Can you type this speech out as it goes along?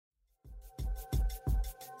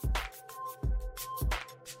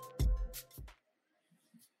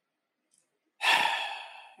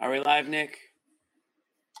we live, Nick?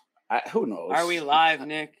 Who knows? Are we live,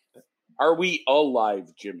 Nick? Are we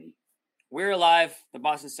alive, Jimmy? We're alive. The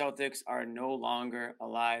Boston Celtics are no longer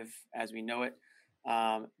alive as we know it.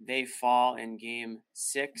 They fall in Game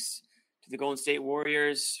 6 to the Golden State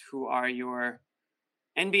Warriors, who are your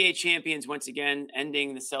NBA champions once again,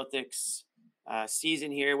 ending the Celtics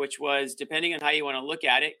season here, which was, depending on how you want to look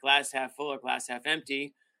at it, glass half full or glass half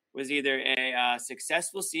empty, was either a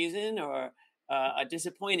successful season or a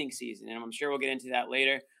disappointing season. And I'm sure we'll get into that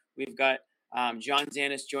later. We've got John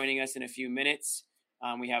Zanis joining us in a few minutes.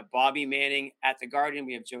 We have Bobby Manning at the Garden.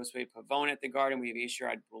 We have Josue Pavone at the Garden. We have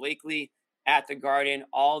Ashrod Blakely at the Garden.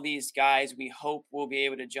 All these guys we hope will be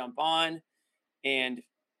able to jump on and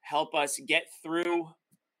help us get through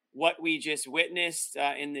what we just witnessed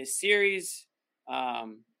in this series,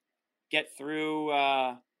 get through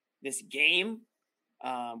this game,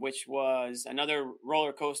 which was another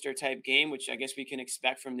roller coaster type game, which I guess we can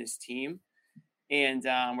expect from this team. And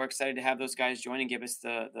we're excited to have those guys join and give us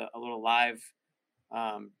a little live,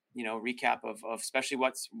 recap of especially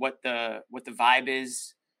what the vibe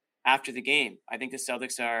is after the game. I think the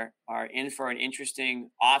Celtics are in for an interesting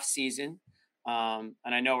off season, and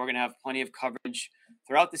I know we're going to have plenty of coverage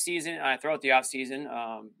throughout the season, throughout the off season.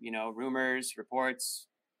 Rumors, reports,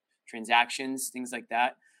 transactions, things like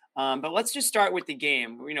that. But let's just start with the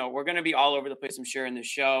game. We're going to be all over the place, I'm sure, in the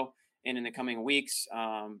show and in the coming weeks.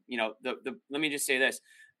 Let me just say this: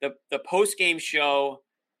 the post game show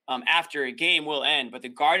after a game will end, but the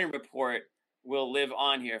Garden Report will live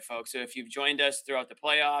on here, folks. So if you've joined us throughout the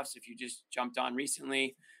playoffs, if you just jumped on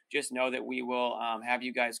recently, just know that we will have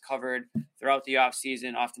you guys covered throughout the off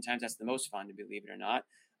season. Oftentimes, that's the most fun, to believe it or not,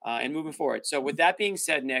 and moving forward. So with that being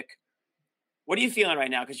said, Nick, what are you feeling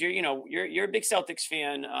right now? Because you're a big Celtics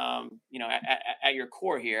fan, at your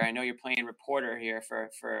core here. I know you're playing reporter here for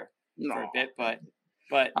a bit, but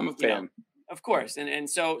I'm a fan, of course. And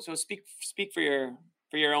so speak for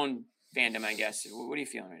your own fandom, I guess. What are you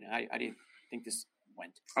feeling right now? How do you think this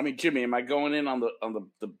went? I mean, Jimmy, am I going in on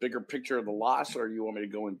the bigger picture of the loss, or do you want me to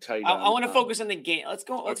go in tight? I want to focus on the game. Let's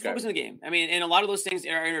focus on the game. I mean, and a lot of those things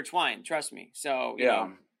are intertwined. Trust me. So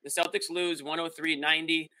the Celtics lose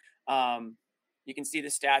 103-90. You can see the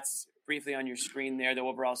stats briefly on your screen there, the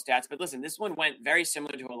overall stats. But listen, this one went very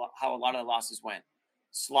similar to how a lot of the losses went.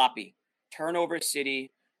 Sloppy. Turnover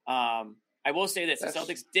city. I will say this. The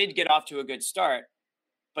Celtics did get off to a good start.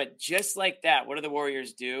 But just like that, what do the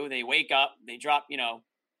Warriors do? They wake up. They drop,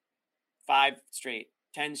 5 straight,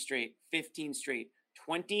 10 straight, 15 straight,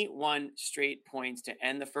 21 straight points to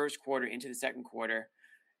end the first quarter into the second quarter.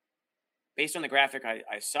 Based on the graphic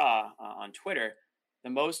I saw on Twitter, the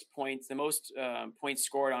most points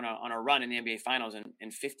scored on a run in the NBA Finals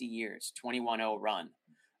in 50 years, 21-0 run.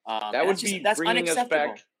 That's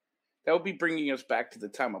unacceptable. That would be bringing us back to the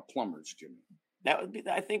time of plumbers, Jimmy. That would be.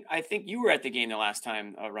 I think you were at the game the last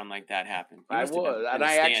time a run like that happened. I was, and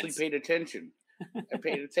I actually paid attention. I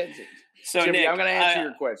paid attention. So, Jimmy, Nick, I'm going to answer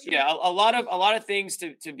your question. Yeah, a lot of things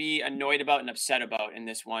to be annoyed about and upset about in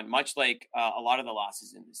this one, much like a lot of the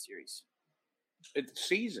losses in this series. It's the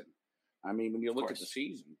season. I mean, when you look at the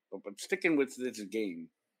season, but sticking with this game,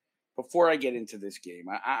 before I get into this game,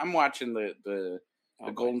 I'm watching the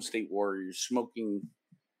Golden State Warriors smoking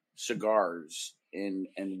cigars and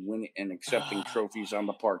winning and accepting trophies on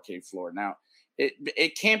the parquet floor. Now,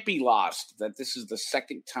 it can't be lost that this is the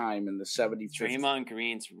second time in the 75th. Draymond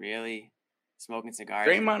Green's really smoking cigars.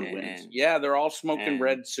 Draymond wins. Yeah, they're all smoking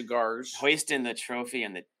red cigars, hoisting the trophy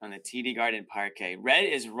on the TD Garden parquet. Red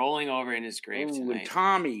is rolling over in his grave tonight. And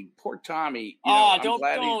Tommy, poor Tommy. Don't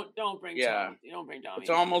bring Tommy. Don't bring Tommy. It's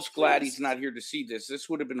almost glad he's not here to see this. This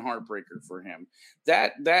would have been heartbreaker for him.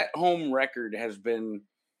 That home record has been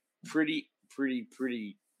pretty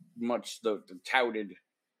much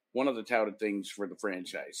one of the touted things for the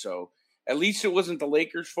franchise. So at least it wasn't the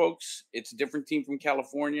Lakers, folks. It's a different team from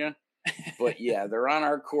California. But yeah, they're on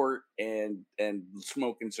our court and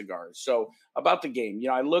smoking cigars. So about the game,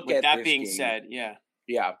 I look at that this being game, said,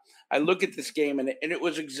 I look at this game and it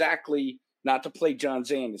was exactly, not to play John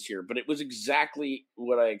Zanis here, but it was exactly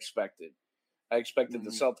what I expected. I expected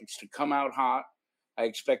the Celtics to come out hot. I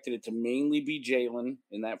expected it to mainly be Jalen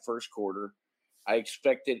in that first quarter. I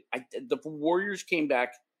expected the Warriors came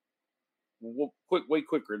back way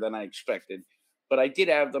quicker than I expected, but I did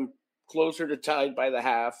have them closer to tied by the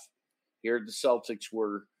half. Here, the Celtics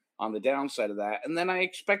were on the downside of that. And then I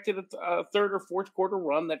expected a third or fourth quarter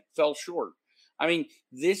run that fell short. I mean,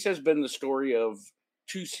 this has been the story of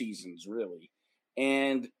 2 seasons, really.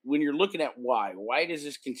 And when you're looking at why does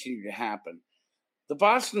this continue to happen? The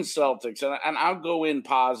Boston Celtics, and I'll go in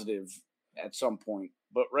positive at some point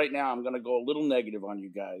but right now I'm going to go a little negative on you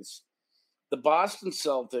guys. The Boston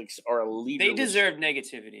Celtics are a leaderless. They deserve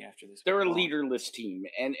negativity after this. They're a leaderless team,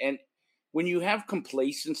 and when you have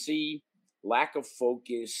complacency, lack of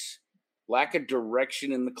focus, lack of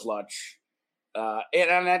direction in the clutch,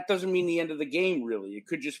 and that doesn't mean the end of the game. Really, it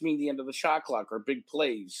could just mean the end of the shot clock or big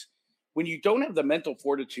plays. When you don't have the mental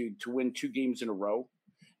fortitude to win 2 games in a row,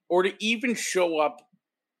 or to even show up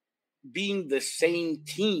being the same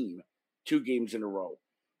team 2 games in a row,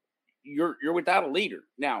 you're without a leader.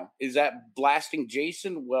 Now, is that blasting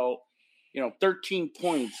Jason? Well, 13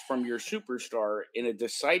 points from your superstar in a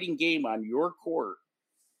deciding game on your court,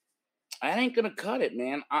 I ain't going to cut it,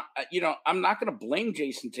 man. I'm not going to blame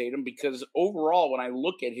Jason Tatum because overall, when I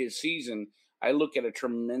look at his season, I look at a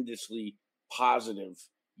tremendously positive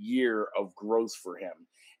year of growth for him.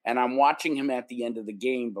 And I'm watching him at the end of the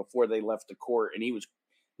game before they left the court, and he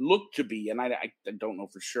looked to be, and I don't know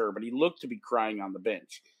for sure, but he looked to be crying on the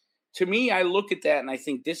bench. To me, I look at that and I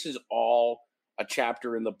think this is all a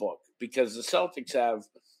chapter in the book because the Celtics have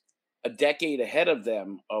a decade ahead of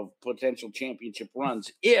them of potential championship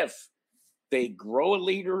runs if they grow a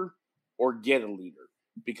leader or get a leader.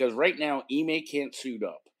 Because right now, Ime can't suit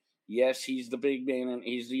up. Yes, he's the big man and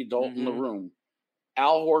he's the adult in the room.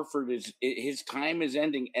 Al Horford his time is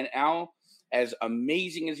ending. And Al, as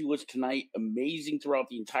amazing as he was tonight, amazing throughout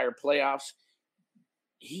the entire playoffs,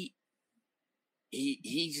 he's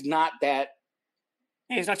not that.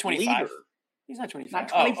 Hey, he's not 25. Leader. He's not 25. Not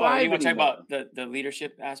 25. You want to talk about the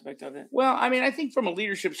leadership aspect of it? Well, I mean, I think from a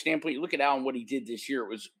leadership standpoint, you look at Al and what he did this year, it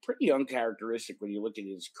was pretty uncharacteristic when you look at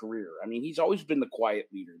his career. I mean, he's always been the quiet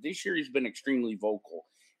leader. This year, he's been extremely vocal.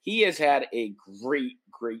 He has had a great,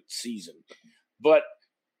 great season. But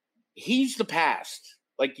he's the past.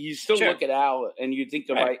 Like, you still look at Al and you think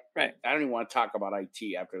of, right. I don't even want to talk about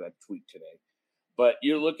IT after that tweet today. But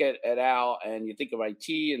you look at Al and you think of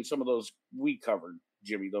IT and some of those we covered,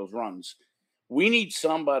 Jimmy, those runs. We need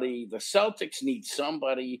somebody, the Celtics need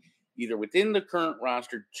somebody either within the current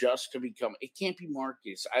roster just to become, it can't be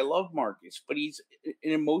Marcus. I love Marcus, but he's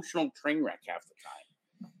an emotional train wreck half the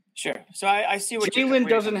time. Sure. So I see what Jalen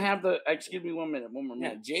doesn't have the, excuse me one more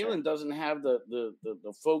minute. Yeah, Jalen doesn't have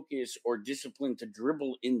the focus or discipline to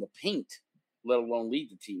dribble in the paint, let alone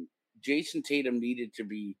lead the team. Jason Tatum needed to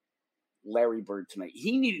be Larry Bird tonight.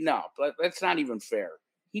 But that's not even fair.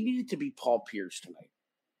 He needed to be Paul Pierce tonight.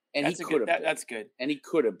 And he could have been. That's good. And he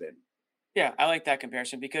could have been. Yeah, I like that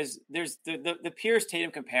comparison because there's the Pierce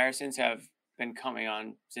Tatum comparisons have been coming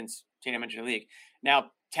on since Tatum entered the league.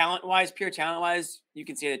 Now, pure talent wise, you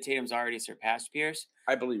can say that Tatum's already surpassed Pierce.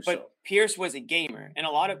 I believe so. But Pierce was a gamer, and a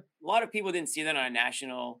lot of people didn't see that on a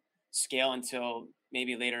national scale until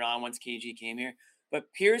maybe later on once KG came here.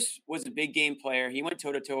 But Pierce was a big game player. He went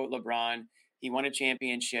toe to toe with LeBron. He won a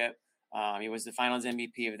championship. He was the Finals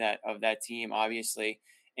MVP of that team, obviously.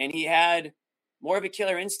 And he had more of a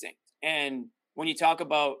killer instinct. And when you talk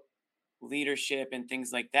about leadership and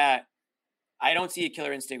things like that, I don't see a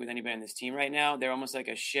killer instinct with anybody on this team right now. They're almost like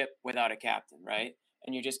a ship without a captain, right?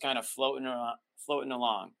 And you're just kind of floating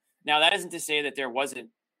along. Now, that isn't to say that there wasn't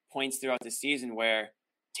points throughout the season where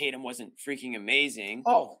Tatum wasn't freaking amazing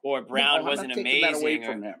or Brown wasn't amazing. That away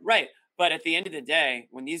from him. Right. But at the end of the day,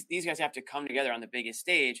 when these guys have to come together on the biggest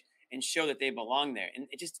stage and show that they belong there, and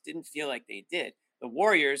it just didn't feel like they did. The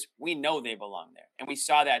Warriors, we know they belong there. And we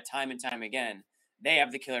saw that time and time again. They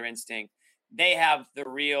have the killer instinct. They have the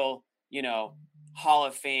real, Hall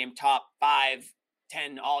of Fame, top 5,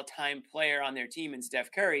 10 all-time player on their team in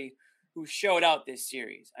Steph Curry, who showed out this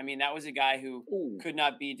series. I mean, that was a guy who could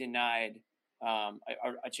not be denied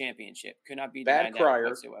a championship. Could not be denied that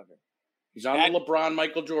whatsoever. He's on the LeBron,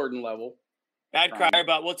 Michael Jordan level. Bad crier,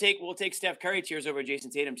 but we'll take Steph Curry tears over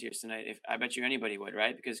Jason Tatum tears tonight. If I bet you anybody would,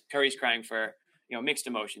 right? Because Curry's crying for mixed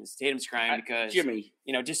emotions. Tatum's crying because Jimmy,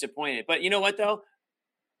 disappointed. But you know what though?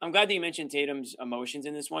 I'm glad that you mentioned Tatum's emotions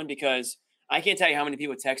in this one because I can't tell you how many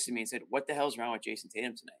people texted me and said, "What the hell's wrong with Jason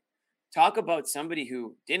Tatum tonight?" Talk about somebody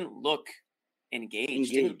who didn't look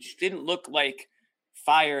engaged. Didn't look like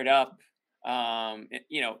fired up.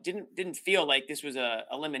 Didn't feel like this was a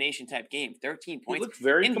elimination type game. 13 points. He looked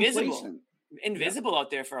very invisible out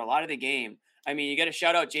there for a lot of the game. I mean, you got to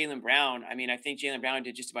shout out Jaylen Brown. I mean, I think Jaylen Brown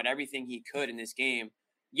did just about everything he could in this game.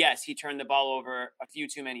 Yes, he turned the ball over a few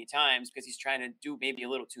too many times because he's trying to do maybe a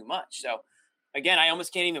little too much. So, again, I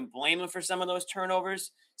almost can't even blame him for some of those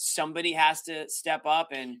turnovers. Somebody has to step up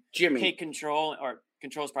and take control, or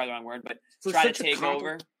control is probably the wrong word, but try to take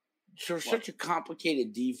over. For such a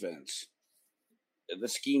complicated defense, the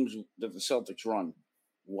schemes that the Celtics run,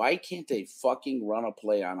 why can't they fucking run a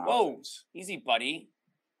play on offense? Easy, buddy.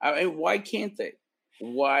 I mean, why can't they?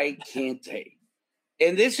 Why can't they?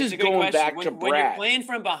 And this is going back to Brad. When you're playing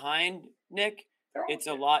from behind, Nick, it's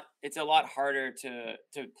a lot harder to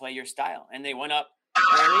play your style. And they went up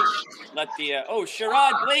early. Let the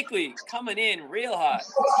Sherrod Blakely coming in real hot.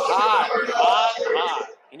 Hot.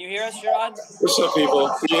 Can you hear us, Sherrod? What's up, people?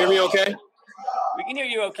 Can you hear me okay? We can hear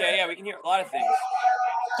you okay. Yeah, we can hear a lot of things.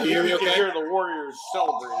 Can you hear me okay? You can hear the Warriors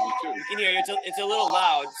celebrating too. We can hear you. It's a little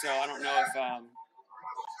loud, so I don't know if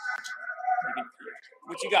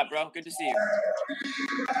what you got, bro? Good to see you.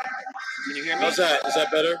 Can you hear me? How's that? Is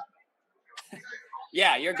that better?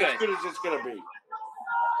 Yeah, you're good. As good as it's gonna be.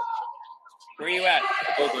 Where are you at?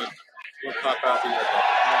 Hold on. We'll pop out here.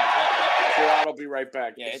 Sherrod will be right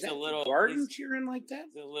back. Yeah, it's a little garden cheering like that.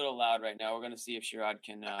 It's a little loud right now. We're gonna see if Sherrod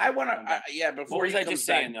can. I want to. Before what was I just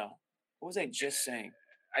saying back, though? What was I just saying?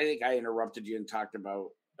 I think I interrupted you and talked about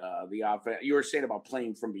the offense. You were saying about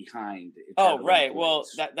playing from behind. Oh, right. Well,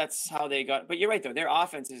 that's how they got. But you're right though. Their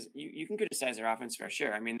offense is. You can criticize their offense for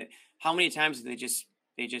sure. I mean, how many times do they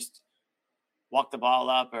just walk the ball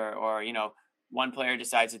up, or one player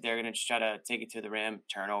decides that they're going to try to take it to the rim,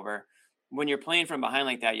 turnover. When you're playing from behind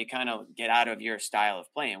like that, you kind of get out of your style of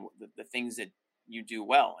playing, the things that you do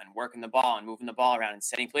well, and working the ball and moving the ball around and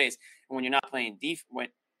setting plays. And when you're not playing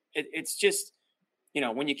it's just,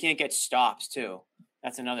 when you can't get stops too,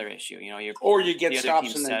 that's another issue. Or you get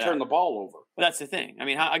stops and then turn the ball over. Well, that's the thing. I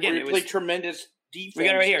mean, again, it was play tremendous defense. We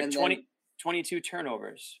got it right here, 22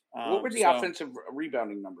 turnovers. What were the offensive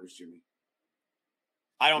rebounding numbers, Jimmy?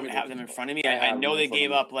 I don't have them in front of me. I know they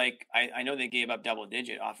gave up I know they gave up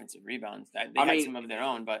double-digit offensive rebounds. They had some of their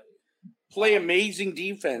own, but play amazing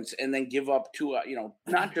defense and then give up two.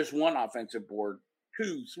 Not just one offensive board,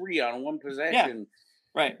 2, 3 on one possession. Yeah.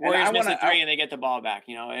 Right. Warriors miss a 3 and they get the ball back.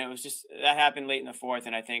 And it was just that happened late in the fourth,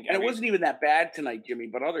 and I think. And it wasn't even that bad tonight, Jimmy.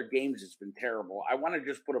 But other games, it's been terrible. I want to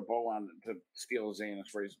just put a bow on, to steal Zana's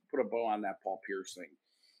phrase, put a bow on that Paul Pierce thing.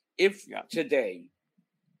 If today.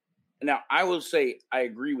 Now, I will say I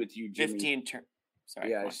agree with you, Jimmy. 15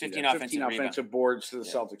 offensive boards to the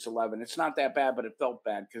Celtics 11. It's not that bad, but it felt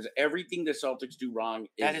bad because everything the Celtics do wrong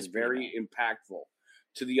is very impactful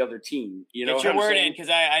to the other team. Get your word in, because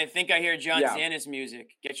I think I hear John Zannis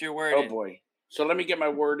music. Get your word in. Oh, boy. So let me get my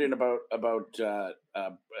word in about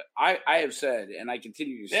I have said, and I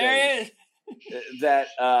continue to say, that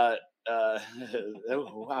oh,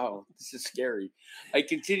 wow, this is scary. I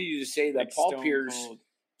continue to say that Paul Pierce...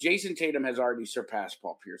 Jason Tatum has already surpassed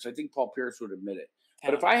Paul Pierce. I think Paul Pierce would admit it.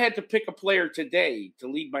 But if I had to pick a player today to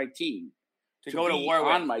lead my team, to go to war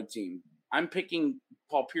with on my team, I'm picking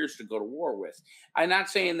Paul Pierce to go to war with. I'm not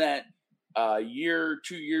saying that a year,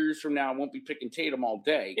 2 years from now, I won't be picking Tatum all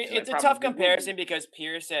day. It's a tough comparison because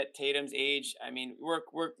Pierce at Tatum's age. I mean, we're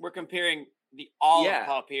comparing all of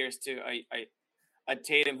Paul Pierce to a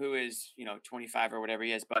Tatum who is 25 or whatever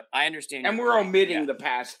he is, but I understand. And we're omitting the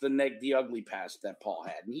past, the ugly past that Paul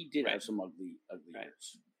had, and he did have some ugly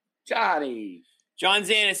years. John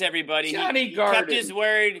Zannis, everybody. He kept his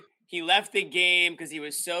word. He left the game because he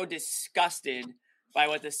was so disgusted by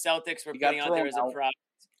what the Celtics were putting out there as a product.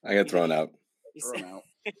 I got thrown out.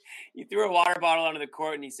 He threw a water bottle onto the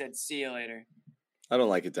court and he said, "See you later." I don't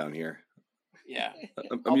like it down here. Yeah,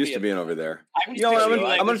 I'm used to being over there. I'm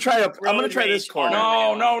gonna try this corner.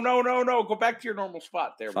 No. Go back to your normal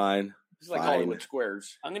spot there. Fine. It's like Hollywood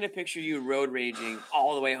Squares. I'm gonna picture you road raging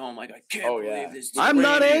all the way home. Like, I can't believe this. I'm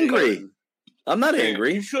not angry. I'm not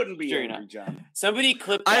angry. You shouldn't be angry, John. Somebody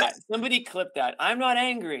clip that. I'm not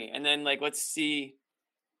angry. And then let's see.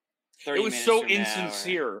 It was so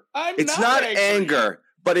insincere. It's not anger.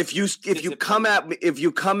 But if you come at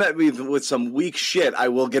me with some weak shit, I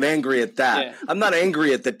will get angry at that. Yeah. I'm not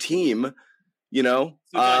angry at the team, So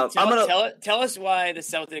tell us why the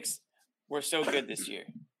Celtics were so good this year.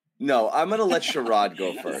 No, I'm gonna let Sherrod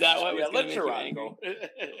go first. Is that what was let Sherrod go?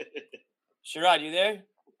 Sherrod, you there?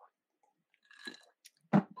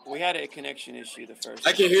 We had a connection issue the first.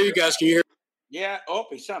 I can hear you guys. Can you hear? Yeah. Oh,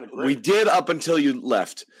 he sounded great. We did up until you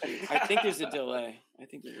left. I think there's a delay.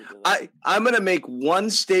 I'm going to make one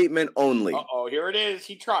statement only. Uh-oh, here it is.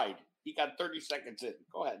 He tried. He got 30 seconds in.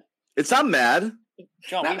 Go ahead. It's not mad.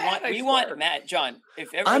 John, we want mad. John,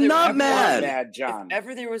 I'm not mad. John. If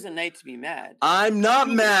ever there was a night to be mad. I'm not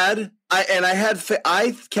mad.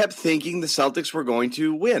 I kept thinking the Celtics were going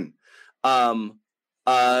to win. Game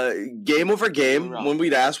over game, when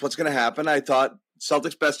we'd ask what's going to happen, I thought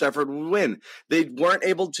Celtics' best effort would win. They weren't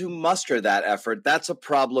able to muster that effort. That's a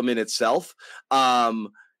problem in itself.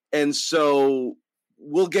 And so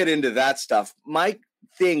we'll get into that stuff. My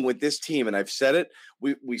thing with this team, and I've said it,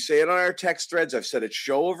 we say it on our text threads, I've said it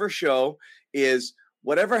show over show, is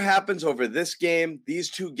whatever happens over this game, these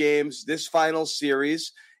two games, this final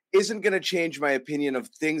series, isn't going to change my opinion of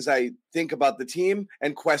things I think about the team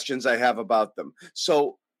and questions I have about them.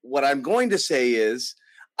 So what I'm going to say is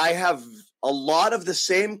I have a lot of the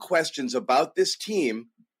same questions about this team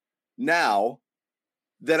now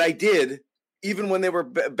that I did even when they were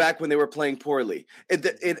back when they were playing poorly.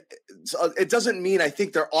 It doesn't mean I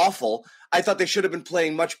think they're awful. I thought they should have been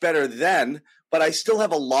playing much better then, but I still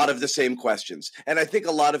have a lot of the same questions, and I think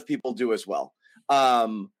a lot of people do as well.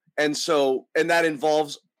 And that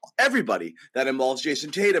involves everybody. That involves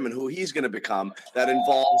Jason Tatum and who he's going to become. That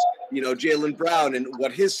involves, Jaylen Brown and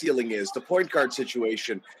what his ceiling is, the point guard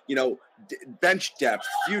situation, bench depth,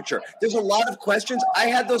 future. There's a lot of questions. I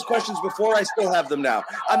had those questions before. I still have them now.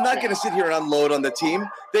 I'm not going to sit here and unload on the team.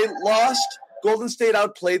 They lost. Golden State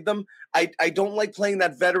outplayed them. I don't like playing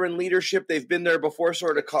that veteran leadership. They've been there before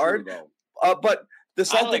sort of card. But the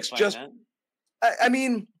Celtics I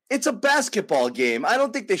mean, it's a basketball game. I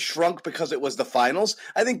don't think they shrunk because it was the finals.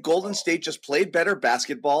 I think Golden State just played better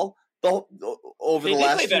basketball over the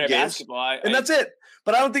last few games. And that's it.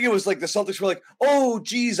 But I don't think it was like the Celtics were like, oh,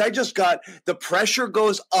 geez, the pressure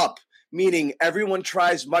goes up, meaning everyone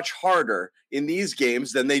tries much harder in these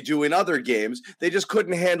games than they do in other games. They just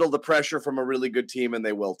couldn't handle the pressure from a really good team, and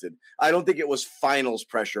they wilted. I don't think it was finals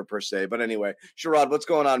pressure per se. But anyway, Sherrod, what's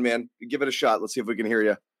going on, man? Give it a shot. Let's see if we can hear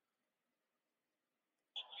you.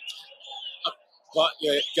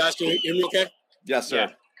 Yeah, guys, can you hear me okay? Yes, sir. Yeah.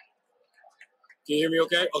 Can you hear me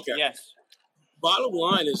okay? Okay. Yes. Bottom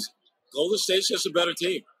line is Golden State's just a better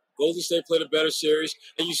team. Golden State played a better series.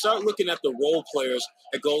 And you start looking at the role players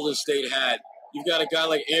that Golden State had. You've got a guy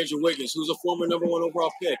like Andrew Wiggins, who's a former number 1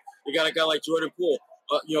 overall pick. You got a guy like Jordan Poole,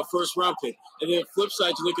 first round pick. And then flip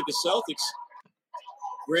side, you look at the Celtics.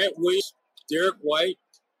 Grant Williams, Derek White,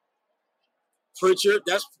 Pritchard.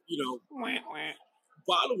 That's,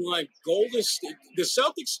 bottom line, Golden State, the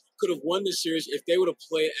Celtics could have won this series if they would have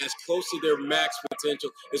played as close to their max potential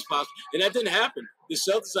as possible. And that didn't happen. The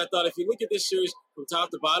Celtics, I thought, if you look at this series from top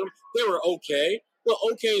to bottom, they were okay. Well,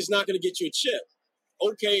 okay is not going to get you a chip.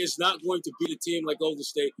 Okay is not going to beat a team like Golden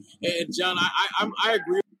State. And, John, I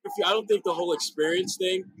agree with you. I don't think the whole experience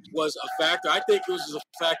thing was a factor. I think it was the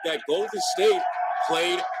fact that Golden State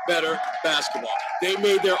played better basketball. They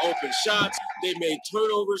made their open shots. They made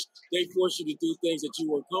turnovers. They forced you to do things that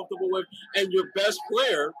you weren't comfortable with. And your best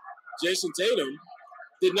player, Jason Tatum,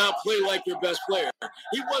 did not play like your best player.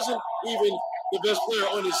 He wasn't even the best player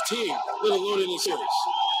on his team, let alone in the series.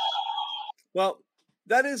 Well,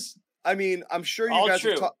 that is, I mean, I'm sure you guys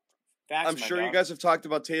you guys have talked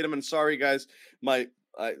about Tatum, and sorry guys,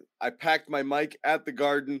 I packed my mic at the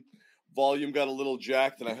Garden. Volume got a little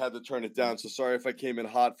jacked and I had to turn it down. So sorry if I came in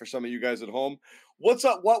hot for some of you guys at home. What's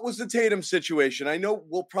up? What was the Tatum situation? I know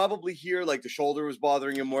we'll probably hear like the shoulder was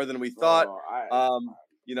bothering him more than we thought.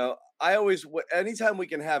 I always, anytime we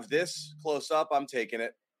can have this close up, I'm taking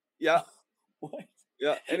it. Yeah. What?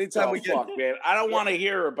 Yeah. Anytime we get, man. I don't want to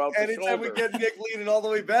hear about the anytime shoulder. we get Nick leaning all the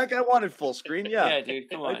way back, I want it full screen. Yeah. Yeah, dude.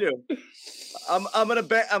 Come on. I do.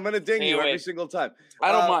 I'm gonna ding you every single time.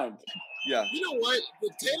 I don't mind. Yeah. You know what?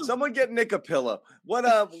 Someone get Nick a pillow. What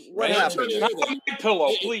happened? Not a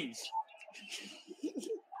pillow, please.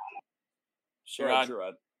 Sherrod.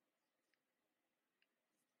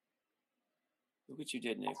 Look what you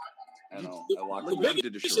did, Nick. I know. The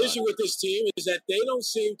biggest issue with this team is that they don't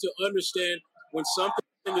seem to understand when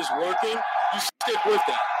something is working, you stick with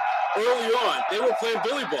that. Early on, they were playing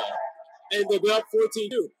bully ball, and they got up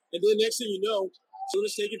 14-2. And then next thing you know,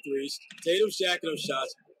 Tatum's taking threes, Tatum's jacking up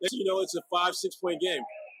shots. Next thing you know, it's a 5-6 point game.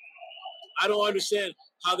 I don't understand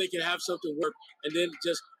how they can have something work and then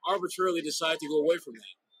just arbitrarily decide to go away from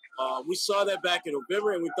that. We saw that back in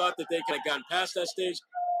November, and we thought that they could have gotten past that stage.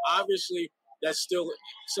 Obviously, that's still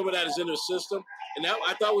some of that is in their system, and that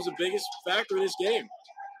I thought was the biggest factor in this game.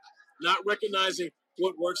 Not recognizing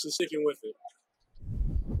what works and sticking with it.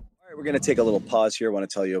 All right, we're going to take a little pause here. I want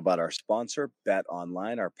to tell you about our sponsor, Bet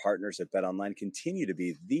Online. Our partners at Bet Online continue to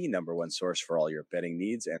be the number one source for all your betting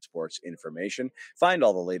needs and sports information. Find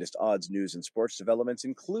all the latest odds, news, and sports developments,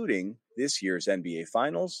 including this year's NBA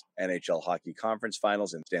Finals, NHL Hockey Conference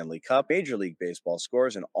Finals, and Stanley Cup, Major League Baseball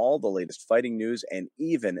scores, and all the latest fighting news, and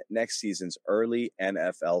even next season's early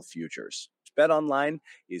NFL futures. BetOnline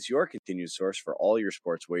is your continued source for all your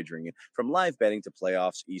sports wagering, from live betting to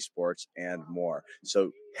playoffs, esports, and more.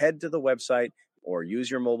 So head to the website or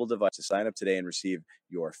use your mobile device to sign up today and receive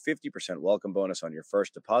your 50% welcome bonus on your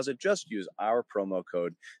first deposit. Just use our promo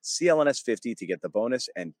code CLNS50 to get the bonus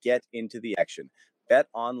and get into the action.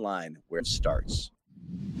 BetOnline, where it starts.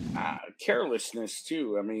 Carelessness,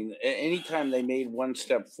 too. I mean, anytime they made one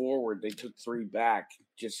step forward, they took three back.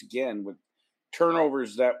 Just again, with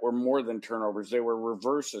turnovers that were more than turnovers. They were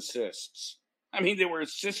reverse assists. I mean, they were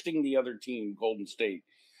assisting the other team, Golden State.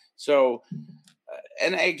 So,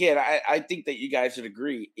 and again, I think that you guys would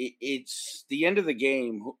agree. It's the end of the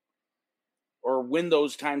game, or when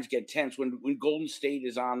those times get tense, when Golden State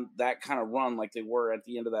is on that kind of run like they were at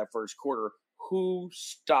the end of that first quarter, who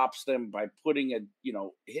stops them by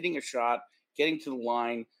hitting a shot, getting to the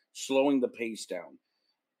line, slowing the pace down?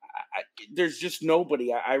 There's just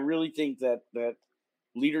nobody. I really think that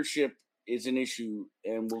leadership is an issue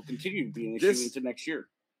and will continue to be an issue into next year.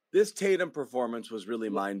 This Tatum performance was really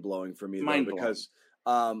mind-blowing for me, though, because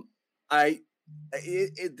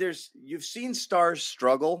you've seen stars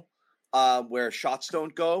struggle where shots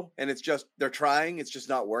don't go, and it's just they're trying, it's just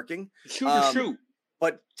not working. Shoot.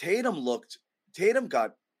 But Tatum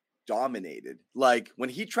got dominated. Like when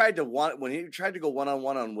he tried to go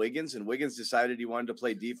one-on-one on Wiggins, and Wiggins decided he wanted to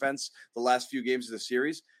play defense the last few games of the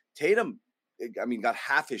series, Tatum, got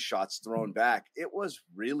half his shots thrown back. It was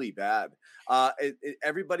really bad.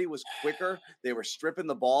 Everybody was quicker. They were stripping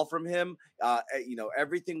the ball from him.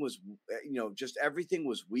 Everything was, everything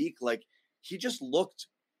was weak. Like he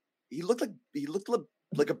looked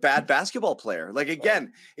like a bad basketball player. Like,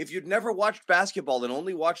 again, if you'd never watched basketball and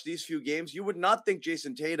only watched these few games, you would not think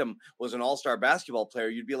Jason Tatum was an all-star basketball player.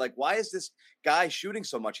 You'd be like, why is this guy shooting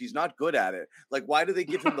so much? He's not good at it. Like, why do they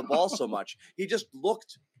give him the ball so much? He just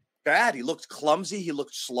looked bad. He looked clumsy. He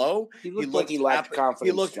looked slow. He looked like he lacked confidence.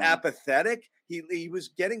 He looked apathetic. He was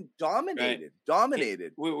getting dominated.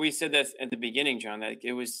 We said this at the beginning, John, that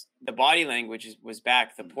it was the body language was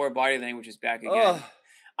back. The poor body language is back again.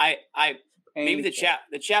 Maybe the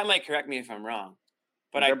chat might correct me if I'm wrong,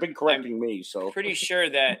 but they've been correcting me. So pretty sure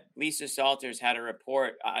that Lisa Salters had a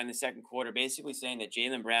report in the second quarter, basically saying that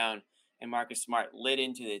Jaylen Brown and Marcus Smart lit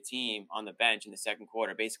into the team on the bench in the second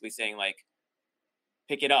quarter, basically saying like,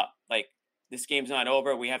 pick it up. Like this game's not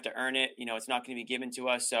over. We have to earn it. It's not going to be given to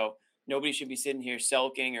us. So nobody should be sitting here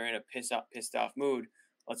sulking or in a pissed off mood.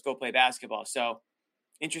 Let's go play basketball. So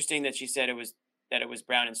interesting that she said it was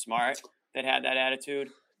Brown and Smart that had that attitude.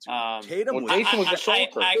 Tatum was a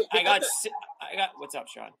sulker. I got what's up,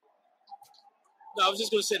 Sean? No, I was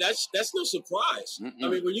just going to say that's no surprise. I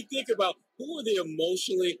mean, when you think about who are the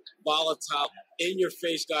emotionally volatile,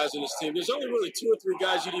 in-your-face guys on this team, there's only really 2 or 3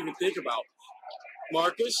 guys you'd even think about: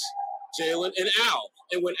 Marcus, Jaylen, and Al.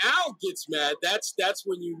 And when Al gets mad, that's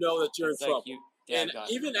when you know that you're in trouble. And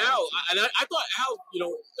even Al, I thought Al,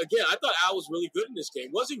 I thought Al was really good in this game.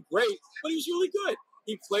 Wasn't great, but he was really good.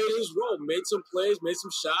 He played his role, made some plays, made some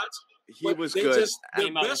shots. He was good.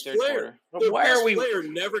 Their best player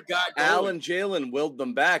never got going. Al and Jaylen willed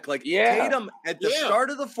them back. Tatum, at the start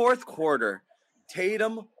of the fourth quarter,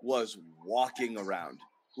 Tatum was walking around.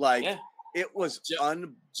 It was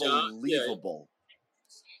unbelievable.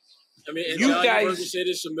 I mean, and John Berger said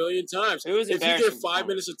this a million times. If you get 5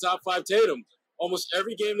 minutes of top 5 Tatum, almost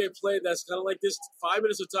every game they played, that's kind of like this: 5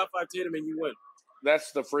 minutes of top 5 Tatum, and you win.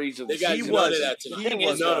 That's the phrase of the season.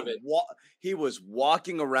 He was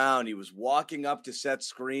walking around. He was walking up to set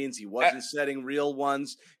screens. He wasn't setting real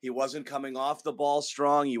ones. He wasn't coming off the ball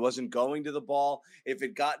strong. He wasn't going to the ball. If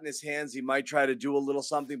it got in his hands, he might try to do a little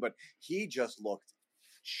something, but he just looked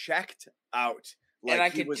checked out. And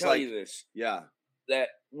I can tell you this. Yeah. That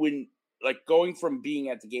when, going from being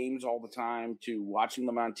at the games all the time to watching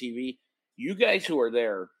them on TV, you guys who are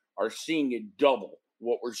there are seeing it double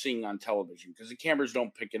what we're seeing on television, because the cameras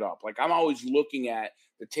don't pick it up. Like, I'm always looking at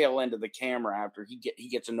the tail end of the camera after he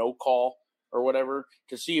gets a no call or whatever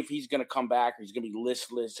to see if he's going to come back or he's going to be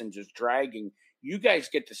listless and just dragging. You guys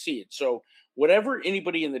get to see it. So whatever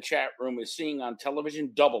anybody in the chat room is seeing on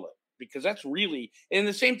television, double it, because that's really – and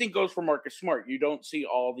the same thing goes for Marcus Smart. You don't see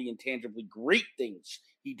all the intangibly great things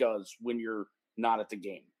he does when you're not at the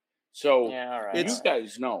game. So you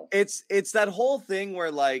guys know. It's that whole thing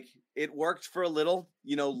where, it worked for a little,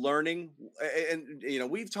 learning. And,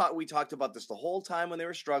 we talked about this the whole time when they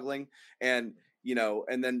were struggling. And,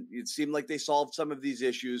 and then it seemed like they solved some of these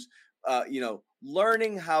issues,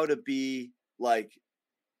 learning how to be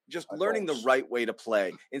learning the right way to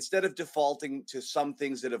play instead of defaulting to some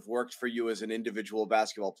things that have worked for you as an individual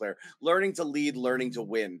basketball player, learning to lead, learning to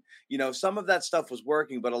win. Some of that stuff was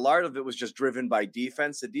working, but a lot of it was just driven by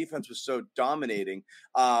defense. The defense was so dominating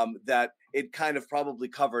that it kind of probably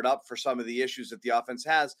covered up for some of the issues that the offense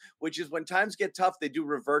has, which is when times get tough, they do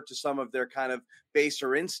revert to some of their kind of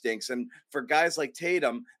baser instincts. And for guys like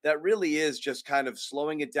Tatum, that really is just kind of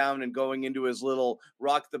slowing it down and going into his little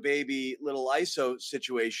rock the baby, little ISO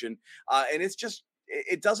situation. And it's just,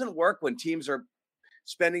 it doesn't work when teams are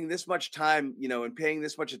spending this much time, and paying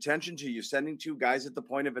this much attention to you, sending two guys at the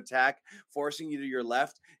point of attack, forcing you to your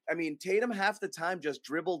left. I mean, Tatum half the time just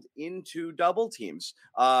dribbled into double teams.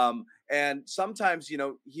 And sometimes,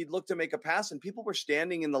 he'd look to make a pass and people were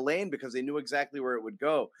standing in the lane because they knew exactly where it would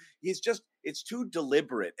go. It's too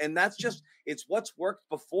deliberate. And that's it's what's worked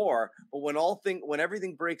before. But when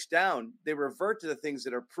everything breaks down, they revert to the things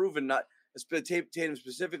that are proven not, Tatum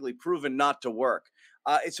specifically, proven not to work.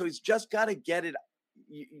 So he's just got to get it.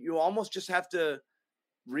 You almost just have to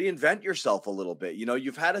reinvent yourself a little bit.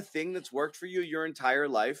 You've had a thing that's worked for you your entire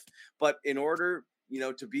life, but in order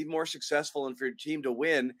to be more successful and for your team to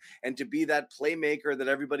win and to be that playmaker that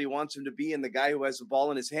everybody wants him to be and the guy who has the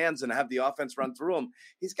ball in his hands and have the offense run through him,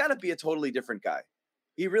 he's got to be a totally different guy.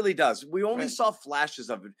 He really does. We only saw flashes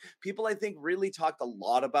of it. People, I think, really talked a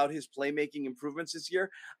lot about his playmaking improvements this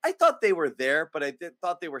year. I thought they were there, but I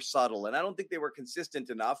thought they were subtle, and I don't think they were consistent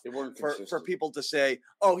enough for people to say,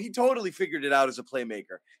 oh, he totally figured it out as a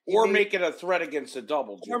playmaker. Or make it a threat against a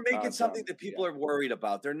double. Or make it something that people are worried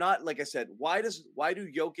about. They're not, like I said, why do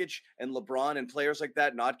Jokic and LeBron and players like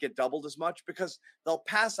that not get doubled as much? Because they'll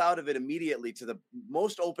pass out of it immediately to the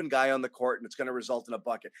most open guy on the court, and it's going to result in a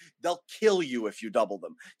bucket. They'll kill you if you double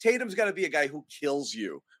them. Tatum's got to be a guy who kills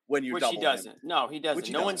you when you double him. Which he doesn't. No, he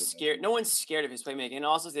doesn't. No one's scared. No one's scared of his playmaking. And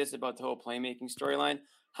also this about the whole playmaking storyline.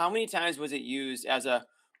 How many times was it used as a,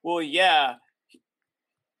 well, yeah,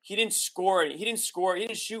 he didn't score. He didn't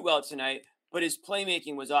shoot well tonight, but his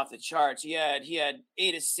playmaking was off the charts. He had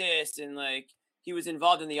 8 assists and he was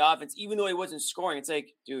involved in the offense, even though he wasn't scoring. It's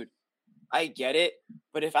like, dude, I get it.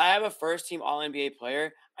 But if I have a first team All-NBA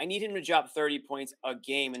player, I need him to drop 30 points a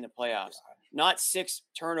game in the playoffs, not 6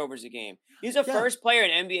 turnovers a game. He's the first player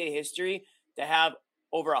in NBA history to have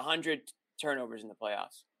over 100 turnovers in the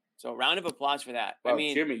playoffs. So round of applause for that. Well,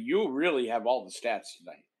 Jimmy, you really have all the stats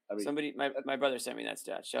tonight. I mean, my brother sent me that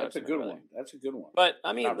stat. That's a good one. That's a good one. But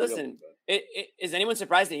I mean, listen, is anyone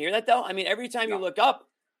surprised to hear that though? I mean, every time you look up,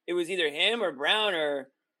 it was either him or Brown or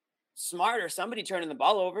Smart or somebody turning the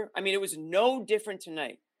ball over. I mean, it was no different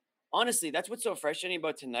tonight. Honestly, that's what's so frustrating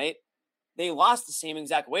about tonight. They lost the same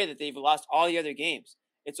exact way that they've lost all the other games.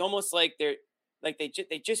 It's almost like they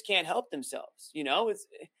just can't help themselves,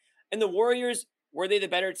 and the Warriors, were they the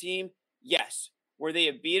better team? Yes. Were they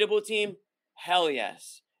a beatable team? Hell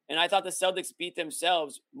yes. And I thought the Celtics beat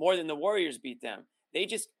themselves more than the Warriors beat them. They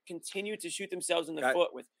just continue to shoot themselves in the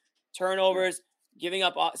foot with turnovers, giving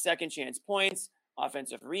up second chance points,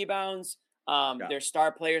 offensive rebounds, their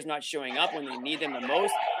star players not showing up when they need them the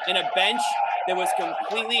most, and a bench that was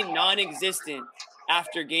completely non-existent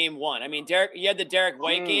after game 1. I mean, you had the Derek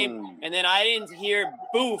White game, and then I didn't hear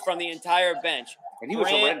boo from the entire bench. And he was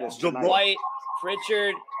horrendous. White,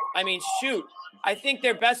 Pritchard. I mean, shoot. I think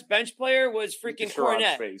their best bench player was freaking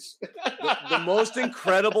Cornette. The most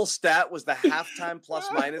incredible stat was the halftime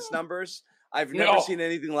plus-minus numbers. I've never seen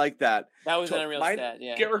anything like that. That was an unreal stat,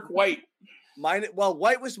 yeah. Derek White.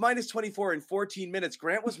 White was minus 24 in 14 minutes.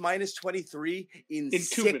 Grant was minus 23 in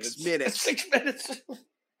 6 minutes. 6 minutes.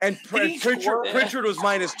 And Pritchard was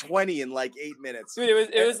minus 20 in 8 minutes. Dude,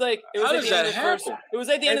 it was like the end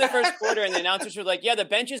of the first quarter, and the announcers were like, "Yeah, the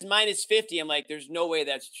bench is minus 50." I'm like, "There's no way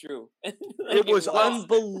that's true." It was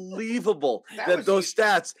unbelievable that those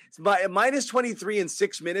stats. Minus 23 in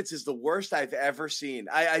 6 minutes is the worst I've ever seen.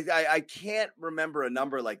 I can't remember a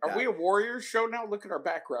number like that. Are we a Warriors show now? Look at our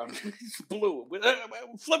background. It's blue.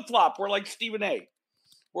 Flip flop. We're like Stephen A.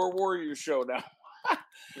 We're a Warriors show now.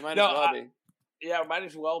 You might as well be. Yeah, might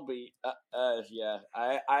as well be.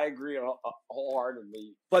 I agree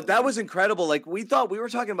wholeheartedly. But that was incredible. We were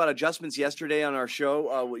talking about adjustments yesterday on our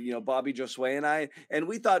show, Bobby, Josue, and I, and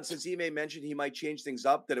we thought since Ime mentioned he might change things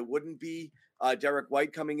up, that it wouldn't be Derek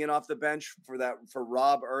White coming in off the bench for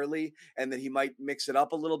Rob early, and that he might mix it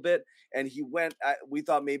up a little bit. And we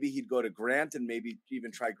thought maybe he'd go to Grant and maybe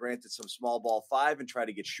even try Grant at some small ball 5 and try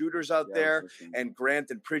to get shooters out there, and Grant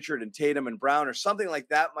and Pritchard and Tatum and Brown or something like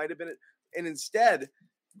that might have been it. And instead,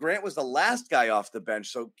 Grant was the last guy off the bench,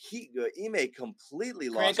 so Ime completely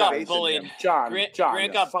lost faith in him.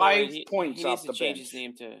 Grant got 5 points he off the bench. He needs to change his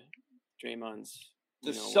name to Draymond's.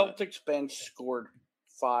 The Celtics bench scored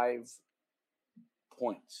 5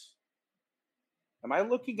 points. Am I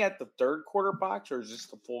looking at the third quarter box, or is this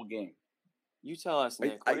the full game? You tell us,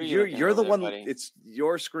 Nick. You're the one. Buddy? It's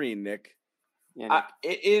your screen, Nick. Yeah,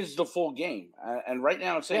 it is the full game, and right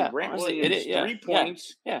now it's saying Grant Williams 3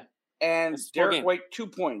 points. Yeah. And Derek White 2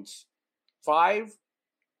 points. 5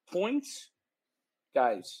 points?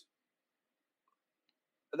 Guys,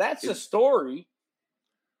 that's a story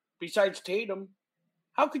besides Tatum.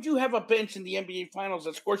 How could you have a bench in the NBA Finals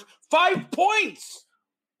that scores 5 points?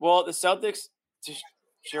 Well, the Celtics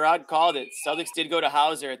Sherrod called it. Celtics did go to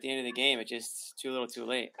Hauser at the end of the game. It's just too little, too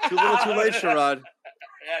late. Too little, too late, Sherrod.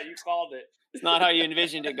 Yeah, you called it. It's not how you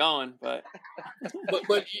envisioned it going, but I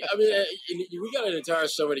mean, we got an entire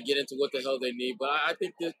summer to get into what the hell they need. But I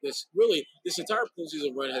think this entire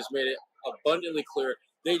postseason run has made it abundantly clear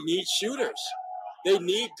they need shooters. They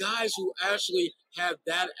need guys who actually have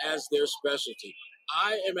that as their specialty.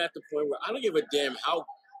 I am at the point where I don't give a damn how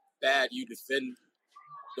bad you defend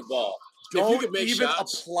the ball. Don't even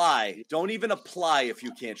apply. Don't even apply if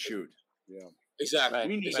you can't shoot. Yeah. Exactly.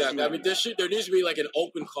 Right. Exactly. I mean, there needs to be like an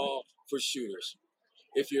open call for shooters.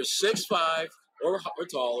 If you're 6'5" or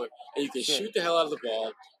taller and you can shoot the hell out of the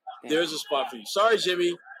ball, there's a spot for you. Sorry,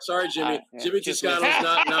 Jimmy. Jimmy Toscano's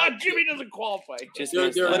not. Jimmy doesn't qualify.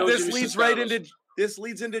 This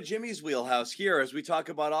leads into Jimmy's wheelhouse here as we talk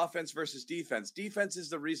about offense versus defense. Defense is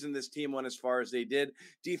the reason this team went as far as they did.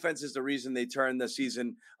 Defense is the reason they turned the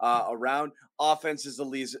season around. Offense is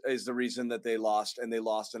the reason that they lost, and they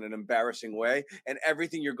lost in an embarrassing way. And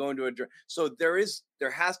everything you're going to address. So there's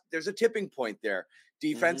a tipping point there.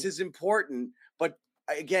 Defense is important, but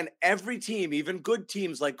again, every team, even good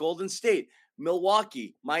teams like Golden State,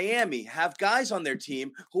 Milwaukee, Miami, have guys on their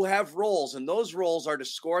team who have roles, and those roles are to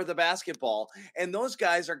score the basketball. And those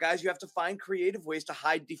guys are guys you have to find creative ways to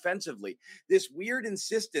hide defensively. This weird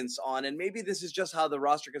insistence on, and maybe this is just how the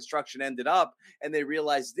roster construction ended up, and they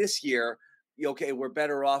realized this year, okay, we're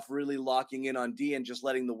better off really locking in on D and just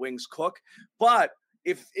letting the wings cook. But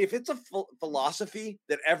if it's a philosophy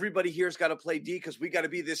that everybody here's got to play D because we got to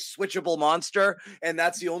be this switchable monster and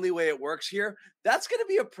that's the only way it works here, that's going to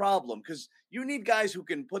be a problem because you need guys who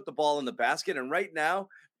can put the ball in the basket. And right now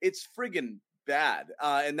it's friggin' bad.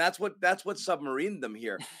 And that's what submarined them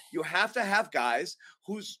here. You have to have guys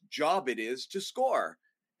whose job it is to score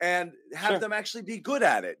and have them actually be good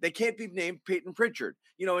at it. They can't be named Peyton Pritchard,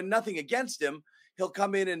 and nothing against him. He'll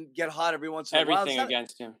come in and get hot every once in a while. Everything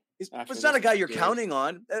against him. It's not a guy you're counting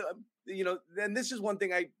on, and this is one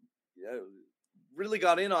thing I really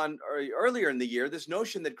got in on earlier in the year, this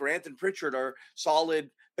notion that Grant and Pritchard are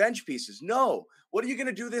solid bench pieces. No. What are you going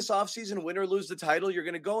to do this offseason, win or lose the title? You're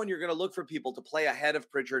going to go and you're going to look for people to play ahead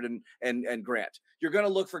of Pritchard and Grant. You're going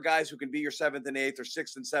to look for guys who can be your 7th and 8th or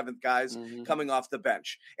 6th and 7th guys coming off the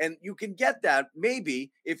bench. And you can get that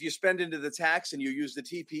maybe if you spend into the tax and you use the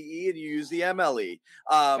TPE and you use the MLE.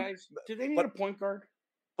 Guys, do they need a point guard?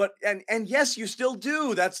 But and yes, you still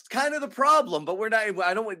do. That's kind of the problem. But we're not.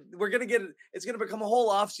 We're gonna get. It's gonna become a whole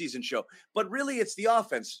off-season show. But really, it's the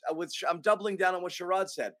offense. Which I'm doubling down on what Sherrod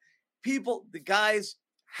said. The guys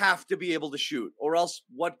have to be able to shoot, or else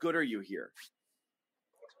what good are you here?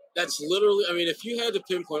 That's literally. I mean, if you had to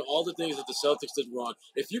pinpoint all the things that the Celtics did wrong,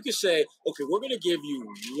 if you could say, okay, we're going to give you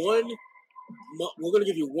one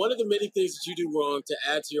of the many things that you do wrong to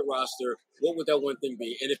add to your roster. What would that one thing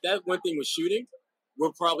be? And if that one thing was shooting,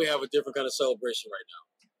 we'll probably have a different kind of celebration right now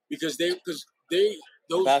because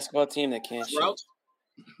those basketball team that can't shoot.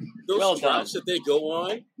 Those routes that they go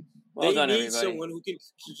on, they need everybody. someone who can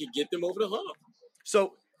get them over the hump.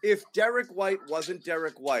 So if Derek White wasn't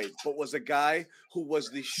Derek White, but was a guy who was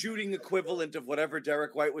the shooting equivalent of whatever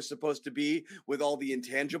Derek White was supposed to be with all the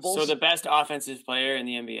intangibles. So the best offensive player in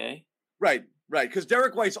the NBA? Right. Because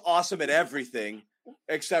Derek White's awesome at everything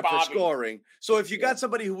except for scoring. So if you got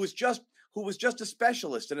somebody who was just a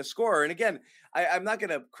specialist and a scorer. And again, I'm not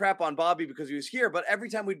going to crap on Bobby because he was here, but every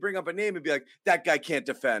time we'd bring up a name, it'd be like, that guy can't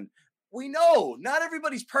defend. We know not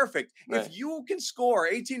everybody's perfect. Right. If you can score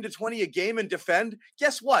 18 to 20 a game and defend,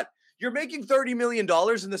 guess what? You're making $30 million, and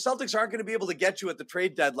the Celtics aren't going to be able to get you at the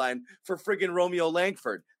trade deadline for friggin' Romeo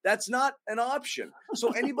Langford. That's not an option.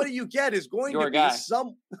 So anybody you get is going to be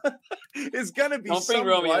somewhat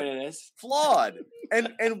flawed.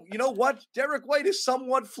 And you know what? Derek White is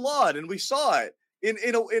somewhat flawed, and we saw it and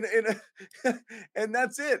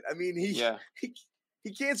that's it. I mean, he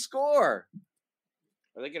can't score.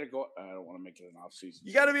 Are they going to go? I don't want to make it an off season.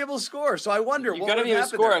 You got to be able to score. So I wonder you got to be able to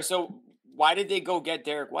score. There. So why did they go get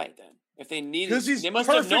Derek White then? If they needed, they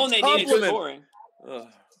must have known they needed scoring.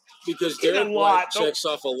 Because Derek White checks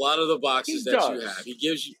off a lot of the boxes that you have. He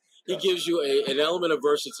gives you an element of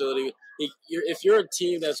versatility. If you're a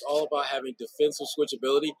team that's all about having defensive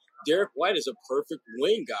switchability, Derek White is a perfect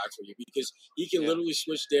wing guy for you because he can literally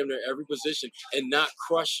switch damn near every position and not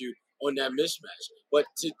crush you on that mismatch. But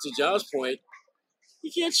to John's point,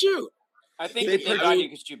 he can't shoot. I think he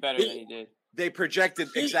could shoot better than he did. They projected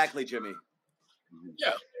exactly, Jimmy.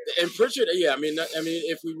 Yeah. And Pritchard, I mean,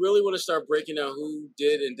 if we really want to start breaking down who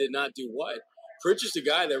did and did not do what, Pritchard's the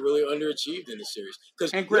guy that really underachieved in the series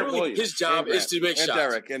because his job is to make shots. And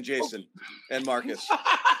Derek and Jason and Marcus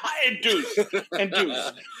and Deuce.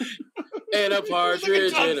 And a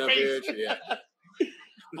partridge in a pear tree. Yeah.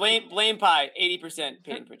 Blame pie. 80%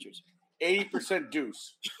 Peyton Pritchard. 80%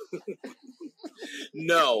 Deuce.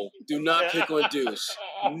 No, do not pick on Deuce.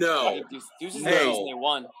 No. Deuce is the reason they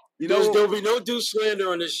won. There will be no Deuce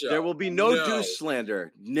slander on this show. There will be no Deuce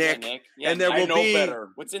slander, Nick. Yeah, and there will be better.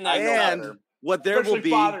 What's in that? And what there Especially will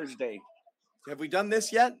be Father's Day. Have we done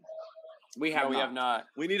this yet? We have not.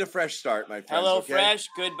 We need a fresh start, my friends. Hello, okay? Fresh.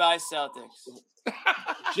 Goodbye, Celtics.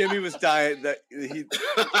 Jimmy was dying.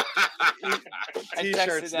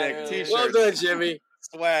 T-shirts, Nick. T-shirts. Well done, Jimmy.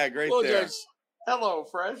 Swag right there. Hello,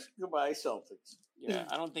 Fresh. Goodbye, Celtics. Yeah,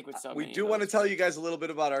 I don't think with Celtics. We do want to tell you guys a little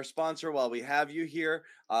bit about our sponsor while we have you here.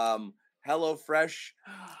 Hello Fresh.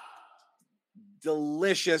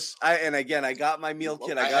 Delicious. I got my meal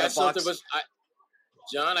kit. I got a box.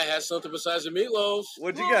 John, I had something besides the meatloaf.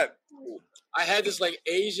 What'd you get? I had this like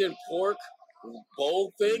Asian pork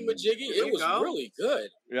bowl thing with Jiggy. It was really good.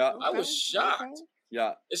 Yeah. I was shocked. Okay.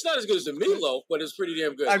 Yeah. It's not as good as the meatloaf, but it's pretty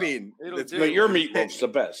damn good. I mean, but your meatloaf's the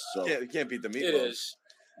best. So. You can't beat the meatloaf. It is.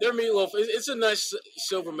 Their meatloaf, it's a nice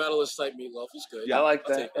silver medalist type meatloaf. It's good. Yeah, I like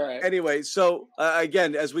that. All right. Anyway, so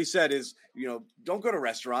again, as we said, don't go to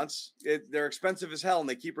restaurants. They're expensive as hell, and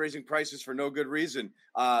they keep raising prices for no good reason.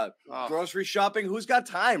 Grocery shopping, who's got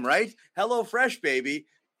time, right? Hello Fresh, baby.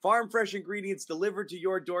 Farm fresh ingredients delivered to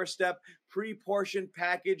your doorstep, pre-portioned,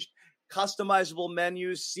 packaged, customizable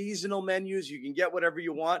menus, seasonal menus. You can get whatever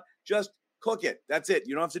you want. Just cook it. That's it.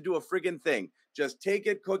 You don't have to do a friggin' thing. Just take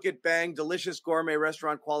it, cook it, bang. Delicious gourmet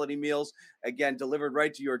restaurant quality meals. Again, delivered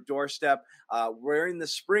right to your doorstep. We're in the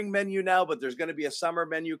spring menu now, but there's going to be a summer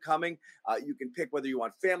menu coming. You can pick whether you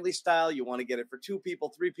want family style, you want to get it for 2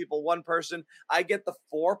 people, 3 people, 1 person. I get the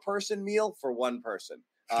 4-person meal for 1 person.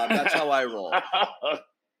 That's how I roll.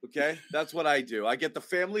 Okay, that's what I do. I get the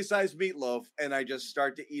family-sized meatloaf, and I just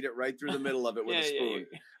start to eat it right through the middle of it with a spoon.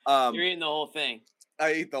 You're eating the whole thing.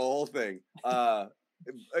 I eat the whole thing.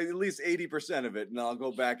 At least 80% of it, and I'll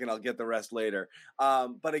go back and I'll get the rest later.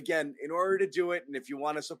 But again, in order to do it, and if you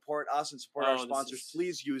want to support us and support our sponsors,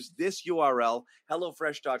 please use this URL,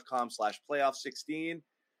 hellofresh.com/playoff16.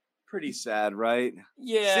 Pretty sad, right?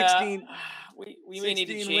 Yeah. 16. We may need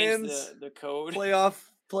to change the code. Playoff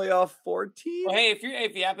 14. Well, hey,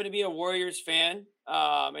 if you happen to be a Warriors fan,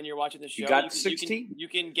 and you're watching the show, you got 16. You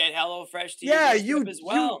can get HelloFresh to you as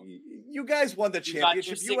well. You guys won the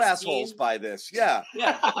championship. You assholes buy this. Yeah.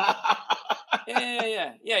 Yeah.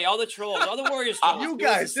 Yeah. All the trolls, all the Warriors trolls. You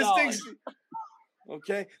guys, this thing's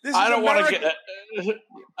okay. I don't want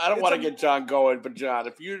to get John going, but John,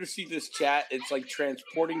 if you were to see this chat, it's like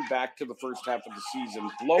transporting back to the first half of the season.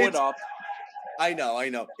 Blow it up. I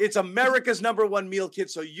know. It's America's #1 meal kit,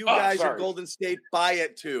 so you guys in Golden State buy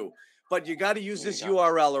it too. But you got to use this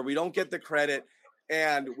URL or we don't get the credit.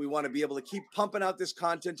 And we want to be able to keep pumping out this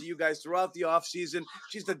content to you guys throughout the offseason.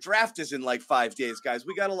 Geez, the draft is in like 5 days, guys.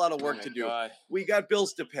 We got a lot of work to do. God. We got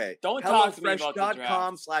bills to pay. Don't talk to me about the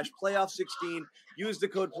HelloFresh.com/playoff16. Use the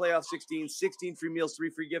code playoff16. 16 free meals,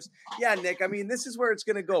 3 free gifts. Yeah, Nick, I mean, this is where it's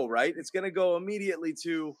going to go, right? It's going to go immediately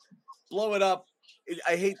to blow it up.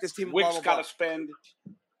 I hate this team. Wick's got to spend.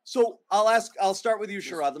 So I'll start with you,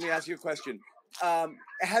 Sherrod. Let me ask you a question.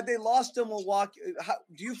 Had they lost to Milwaukee,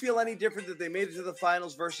 do you feel any different that they made it to the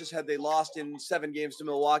finals versus had they lost in 7 games to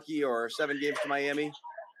Milwaukee or 7 games to Miami?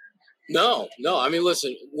 No. I mean,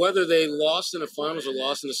 listen, whether they lost in the finals or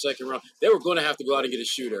lost in the second round, they were going to have to go out and get a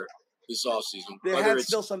shooter this offseason. They had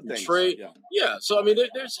still some things. Trade. Yeah. So, I mean,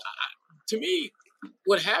 there's to me,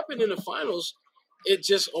 what happened in the finals, it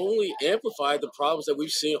just only amplified the problems that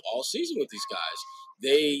we've seen all season with these guys.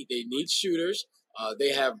 They need shooters.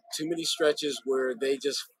 They have too many stretches where they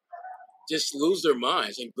just lose their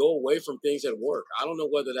minds and go away from things that work. I don't know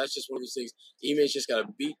whether that's just one of those things. Emails just got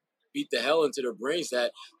to beat the hell into their brains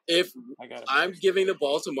that if I'm giving the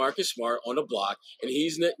ball to Marcus Smart on the block and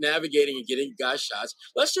he's navigating and getting guys shots,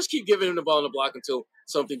 let's just keep giving him the ball on the block until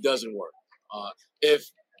something doesn't work.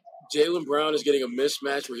 If Jaylen Brown is getting a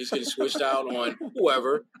mismatch where he's getting switched out on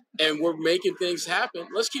whoever and we're making things happen,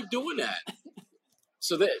 let's keep doing that.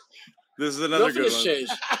 So that this is another nothing good has one.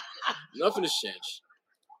 changed. Nothing has changed.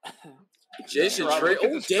 Jason Trey.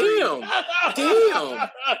 Oh, damn.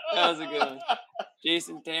 That was a good one.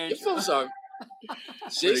 Jason Tantrum.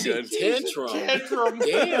 Jason Tantrum.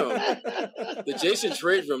 Damn. The Jason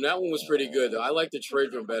trade room. That one was pretty good, though. I like the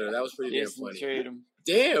trade room better. That was pretty damn funny.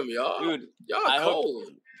 Damn, y'all. Dude, y'all cold.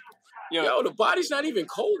 Yo, the body's not even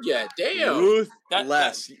cold yet. Damn.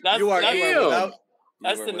 Ruthless. You are without.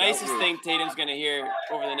 That's the nicest thing Tatum's going to hear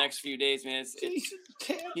over the next few days, man.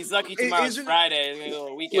 He's lucky tomorrow's Friday. It's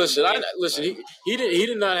a weekend. Listen, he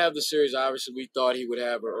did not have the series obviously we thought he would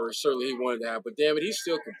have, or certainly he wanted to have. But damn it, he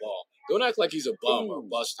still can ball. Don't act like he's a bum or a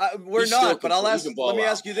bust. We're not, but let me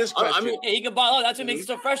ask you this question. Yeah, he can ball out. That's what makes it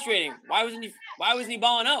so frustrating. Why wasn't he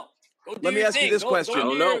balling out? Let me ask you this question.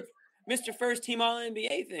 Go do your Mr. First Team All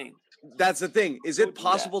NBA thing. That's the thing. Is it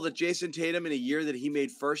possible that Jason Tatum, in a year that he made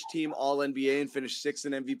first team All NBA and finished 6th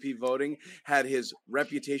in MVP voting, had his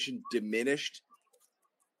reputation diminished?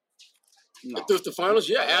 No. The finals,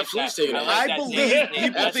 yeah, absolutely. I believe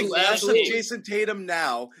people think less of Jason Tatum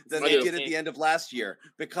now than they did at the end of last year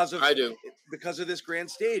because of this grand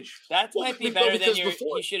stage. That might be better than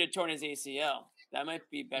he should have torn his ACL. That might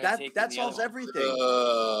be better. That solves everything.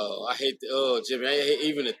 I hate Jimmy. I hate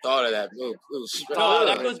even the thought of that. No,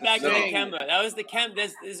 that goes back to the Kemba. That was the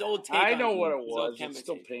his old take. I know what it was. It's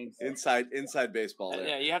still painful. Inside baseball. There.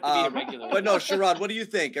 Yeah, you have to be a regular. But no, Sherrod, what do you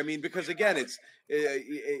think? I mean, because again, it's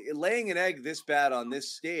laying an egg this bad on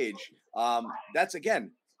this stage. That's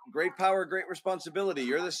again. Great power, great responsibility.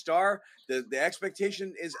 You're the star. The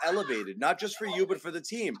expectation is elevated, not just for you, but for the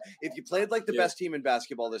team. If you played like the best team in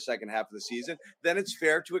basketball the second half of the season, then it's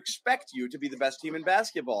fair to expect you to be the best team in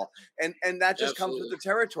basketball. And that just comes with the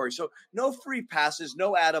territory. So no free passes,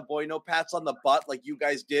 no attaboy, no pats on the butt like you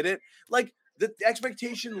guys did it. Like, the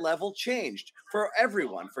expectation level changed for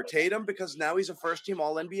everyone, for Tatum because now he's a first-team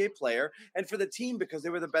All-NBA player, and for the team because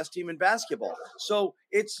they were the best team in basketball. So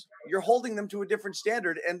you're holding them to a different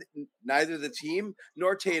standard, and neither the team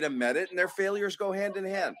nor Tatum met it, and their failures go hand in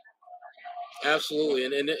hand. Absolutely,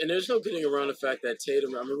 and there's no getting around the fact that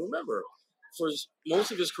Tatum, I mean, remember, for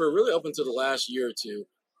most of his career, really up until the last year or two,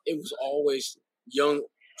 it was always young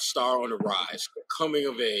star on the rise, coming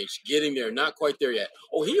of age, getting there, not quite there yet.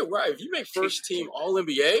 Oh, he arrived. If you make first team All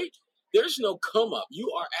NBA, there's no come up.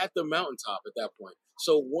 You are at the mountaintop at that point.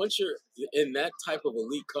 So once you're in that type of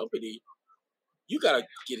elite company, you got to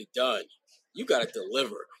get it done. You got to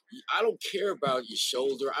deliver. I don't care about your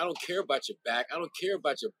shoulder. I don't care about your back. I don't care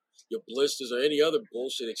about your blisters or any other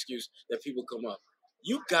bullshit excuse that people come up.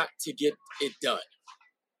 You got to get it done.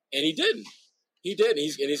 And he didn't. He did.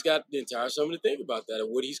 He's got the entire summer to think about that and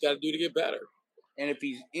what he's got to do to get better. And if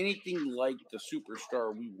he's anything like the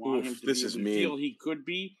superstar we want him to be, feel he could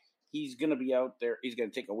be, he's going to be out there. He's going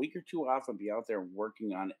to take a week or two off and be out there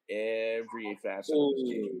working on every facet of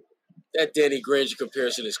his game. That Danny Granger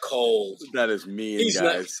comparison is cold. That is mean,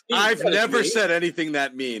 guys. I've never said anything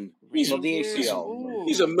that mean. He's the ACL.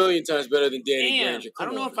 He's a million times better than Danny Granger. I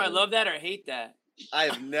don't know if I love that or hate that. I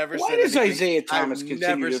have never said anything. Why does Isaiah Thomas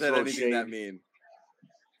continue to throw anything shade? that mean?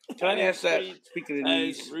 Can I ask that? Speaking of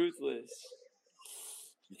knees, ruthless.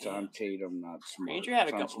 It's on Tatum, not smart. Granger had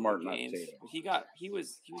a couple smart, of games. He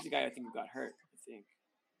was the guy I think who got hurt. I think.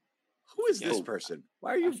 Who is this person?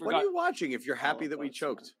 Why are you? What are you watching? If you're happy that we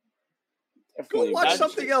choked, definitely go watch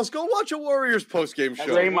something else. Go watch a Warriors post game show.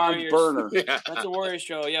 Draymond's burner. That's a Warriors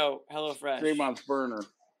show. Yo, HelloFresh. Draymond's burner.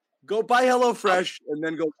 Go buy HelloFresh and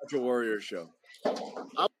then go watch a Warriors show.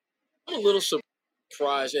 I'm a little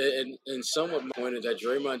surprised and somewhat disappointed that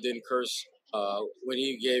Draymond didn't curse when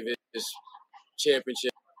he gave his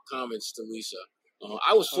championship comments to Lisa.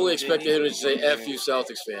 I was fully expecting him to say "F you,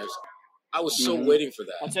 Celtics fans." I was so waiting for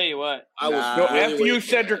that. I'll tell you what. I was F you,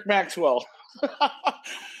 Cedric Maxwell.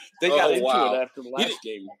 They got into it after the last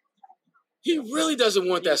game. He really doesn't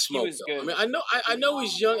want that smoke, though. I mean, I know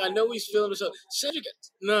he's young. I know he's feeling himself. Cedric,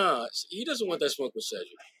 he doesn't want that smoke with Cedric.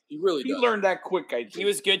 He really does. He learned that quick, I think. He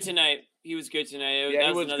was good tonight. That was good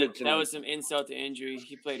tonight. That was some insult to injury.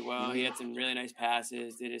 He played well. He had some really nice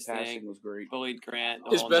passes. Did his Passing thing. Was great. Bullied Grant.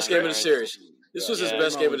 His best game of the series. This was his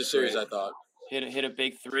best game of the series, I thought. Hit a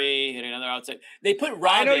big three. Hit another outside. They put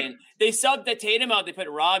Rob in. They subbed the Tatum out. They put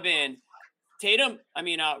Rob in.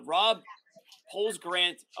 Rob pulls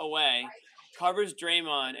Grant away, covers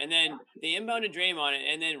Draymond, and then they inbounded Draymond,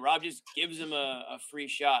 and then Rob just gives him a free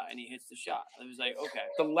shot, and he hits the shot. It was like, okay.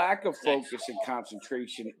 The lack of focus and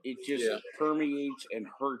concentration, it just permeates and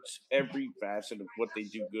hurts every facet of what they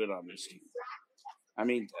do good on this team. I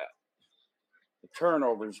mean, the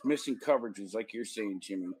turnovers, missing coverages, like you're saying,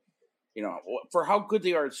 Jimmy, for how good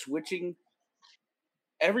they are at switching,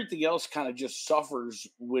 everything else kind of just suffers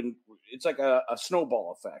when it's like a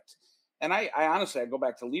snowball effect. And I honestly, I go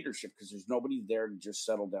back to leadership because there's nobody there to just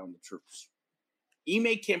settle down the troops.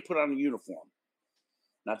 Ime can't put on a uniform.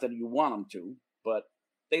 Not that you want him to, but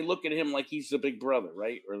they look at him like he's the big brother,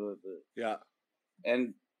 right? Or yeah.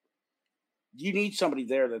 And you need somebody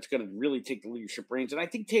there that's going to really take the leadership reins. And I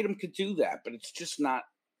think Tatum could do that, but it's just not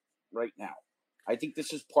right now. I think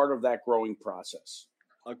this is part of that growing process.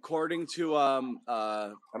 According to I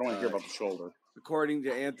don't want to hear about the shoulder. According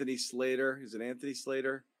to Anthony Slater, is it Anthony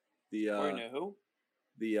Slater? According to who?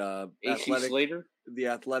 AC Slater, the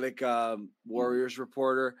athletic Warriors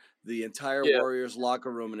reporter. The entire Warriors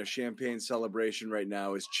locker room in a champagne celebration right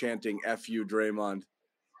now is chanting "F you, Draymond."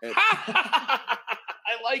 I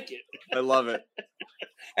like it. I love it.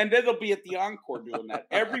 And then they'll be at the encore doing that.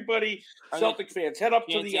 Everybody, Celtic fans, head up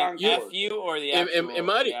to the encore. F you or the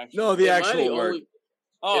actual? The actual word.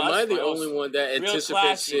 Am I the only one that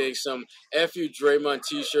anticipates seeing some F you Draymond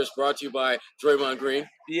T-shirts brought to you by Draymond Green?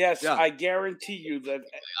 Yes, I guarantee you that.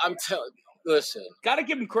 Listen. Got to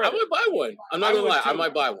give him credit. I might buy one. I'm not going to lie. I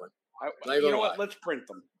might buy one. You know what? Let's print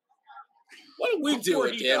them. What do we do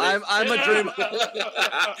it, damn it? I'm a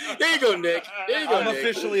Draymond. There you go, Nick. I'm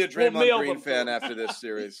officially a Draymond Green fan after this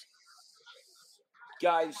series.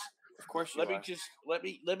 Guys, of course let me give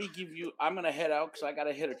you. I'm gonna head out because I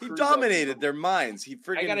gotta hit a cruise. He dominated their minds.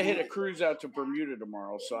 I gotta hit a cruise out to Bermuda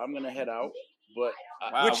tomorrow, so I'm gonna head out. But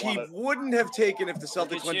which he wouldn't have taken if the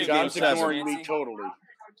Celtics went to Game 7. John's ignoring me totally.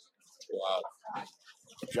 Wow,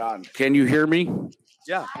 John, can you hear me?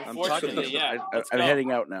 Yeah, I'm talking. I'm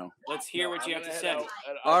heading out now. Let's hear what you have to say.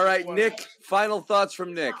 All right, Nick. Final thoughts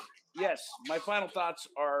from Nick. Yes, my final thoughts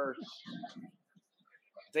are.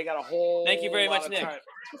 They got a whole. Thank you very much, Nick.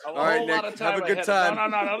 All right, Nick. Have a good time.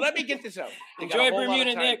 No. Let me get this out. Enjoy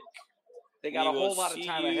Bermuda, Nick. They got a whole lot of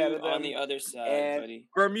time ahead of them on the other side, buddy.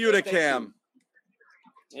 Bermuda Cam.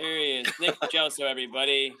 There he is, Nick Gelso,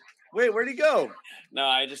 everybody. Wait, where'd he go? No,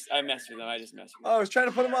 I messed with him. Oh, I was trying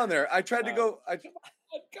to put him on there. I tried to go. Come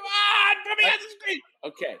on, put me on the screen.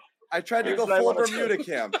 Okay. I tried to go full Bermuda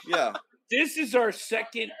Cam. Yeah. This is our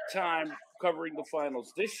second time covering the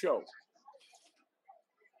finals. This show.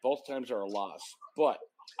 Both times are a loss, but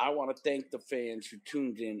I want to thank the fans who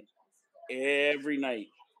tuned in every night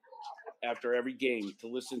after every game to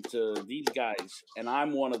listen to these guys, and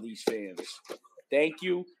I'm one of these fans. Thank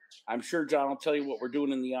you. I'm sure John will tell you what we're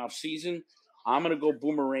doing in the off season. I'm going to go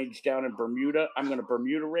boomerage down in Bermuda. I'm going to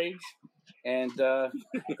Bermuda rage and go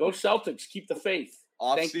Celtics. Keep the faith.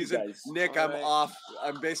 Off Thank season, you guys. Nick. All I'm right. off.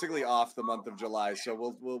 I'm basically off the month of July, so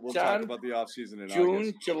we'll John, talk about the off season in June,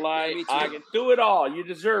 August. July, August. Do it all. You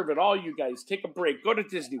deserve it. All you guys. Take a break. Go to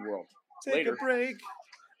Disney World. Take later. a break.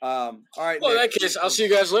 All right. Well, in Nick, that case, I'll see you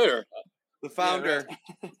guys later. the founder,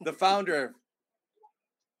 the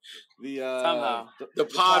Somehow. The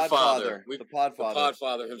Podfather. The Podfather. The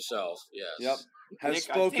Podfather himself. Yes. Yep. Has Nick,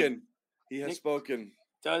 spoken. He has Nick spoken.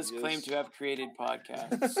 Does claim to have created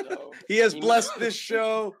podcasts. So He has blessed this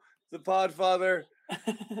show. The Podfather.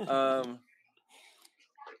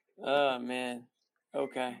 Oh man.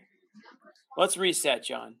 Okay. Let's reset,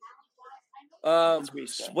 John. Let's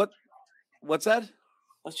reset. What's that?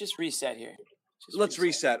 Let's just reset here. Let's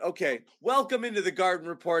reset. Okay. Welcome into the Garden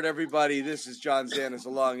Report, everybody. This is John Zanis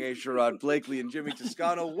along Sherrod Blakely and Jimmy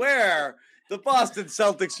Toscano, where the Boston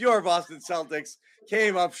Celtics, your Boston Celtics,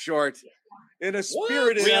 came up short in a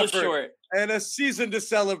spirited effort and a season to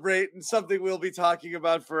celebrate, and something we'll be talking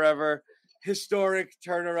about forever. Historic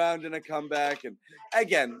turnaround and a comeback. And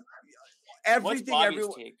again, everything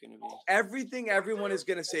everyone is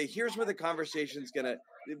going to say, here's where the conversation's going to,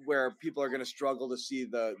 where people are going to struggle to see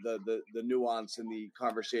the nuance in the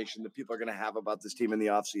conversation that people are going to have about this team in the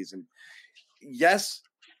offseason. Yes,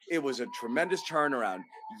 it was a tremendous turnaround.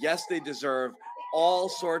 Yes, they deserve all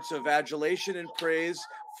sorts of adulation and praise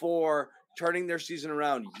for turning their season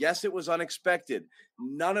around. Yes, it was unexpected.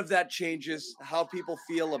 None of that changes how people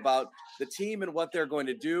feel about the team and what they're going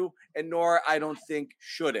to do, and nor, I don't think,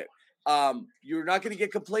 should it. You're not going to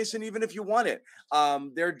get complacent even if you want it.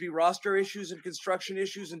 There'd be roster issues and construction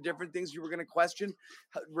issues and different things you were going to question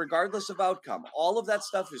regardless of outcome. All of that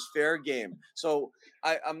stuff is fair game. So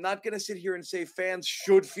I'm not going to sit here and say fans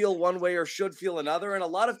should feel one way or should feel another. And a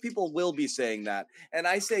lot of people will be saying that. And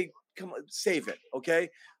I say, come on, save it. Okay.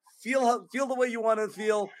 Feel the way you want to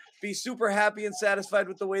feel. Be super happy and satisfied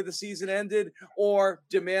with the way the season ended, or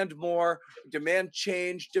demand more, demand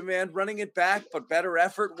change, demand running it back, but better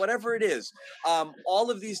effort, whatever it is.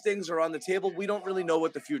 All of these things are on the table. We don't really know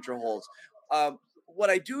what the future holds.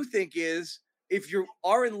 What I do think is, if you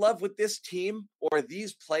are in love with this team or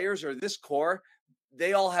these players or this core,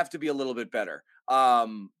 they all have to be a little bit better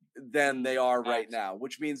than they are right now,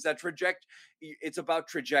 which means that it's about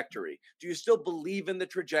trajectory. Do you still believe in the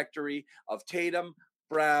trajectory of Tatum,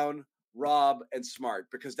 Brown, Rob, and Smart?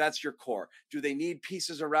 Because that's your core. Do they need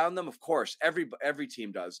pieces around them? Of course, every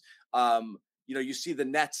team does. You see the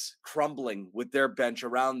Nets crumbling with their bench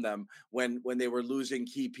around them when they were losing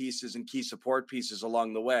key pieces and key support pieces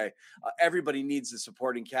along the way. Everybody needs the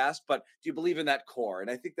supporting cast, but do you believe in that core?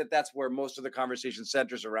 And I think that's where most of the conversation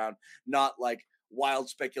centers around, not like, wild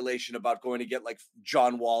speculation about going to get like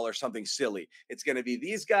John Wall or something silly. It's going to be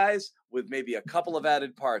these guys with maybe a couple of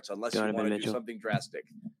added parts, unless you want to do something drastic.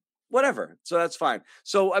 Whatever. So that's fine.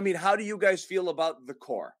 So, I mean, how do you guys feel about the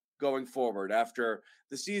core going forward after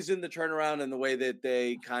the season, the turnaround, and the way that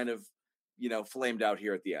they kind of, flamed out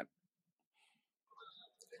here at the end?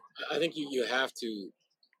 I think you have to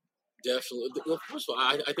definitely. Well, first of all,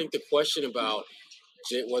 I think the question about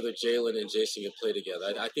whether Jalen and Jason can play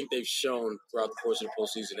together, I think they've shown throughout the course of the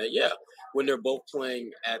postseason that, when they're both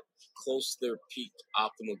playing at close to their peak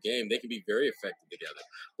optimal game, they can be very effective together.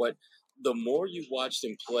 But the more you watch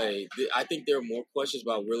them play, I think there are more questions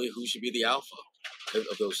about really who should be the alpha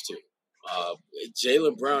of those two.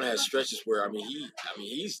 Jaylen Brown has stretches where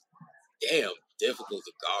he's damn difficult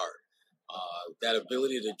to guard. That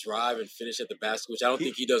ability to drive and finish at the basket, which I don't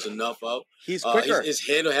think he does enough of. He's quicker. His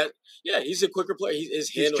handle he's a quicker player. His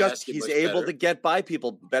handle has to get he's much able better. to get by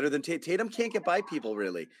people better than Tatum. Tatum can't get by people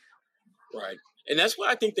really. Right. And that's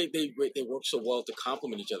why I think they work so well to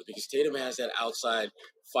complement each other, because Tatum has that outside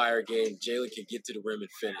fire game. Jalen can get to the rim and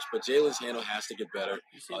finish, but Jalen's handle has to get better.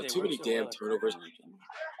 Too many damn turnovers.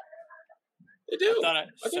 They do. I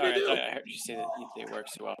thought I heard you say that they work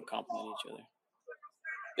so well to complement each other.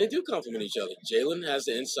 They do complement each other. Jalen has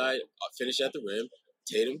the inside finish at the rim.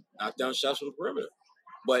 Tatum knock down shots from the perimeter.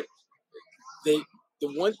 But the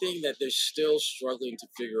one thing that they're still struggling to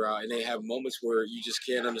figure out, and they have moments where you just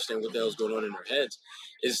can't understand what the hell's going on in their heads,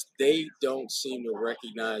 is they don't seem to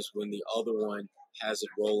recognize when the other one has it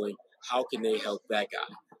rolling. How can they help that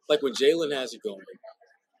guy? Like when Jalen has it going,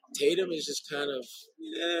 Tatum is just kind of,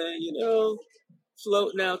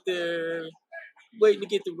 floating out there, waiting to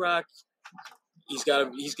get the rock. He's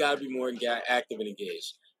got to be more active and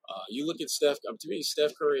engaged. You look at Steph. To me,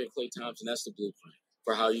 Steph Curry and Klay Thompson. That's the blueprint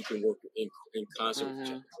for how you can work in concert with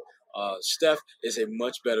each other. Steph is a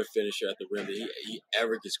much better finisher at the rim than he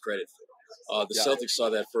ever gets credit for. The Celtics saw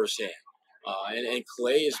that firsthand. And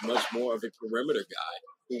Klay is much more of a perimeter guy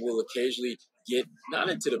who will occasionally get not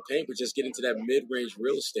into the paint, but just get into that mid-range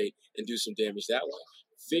real estate and do some damage that way.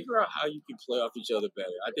 Figure out how you can play off each other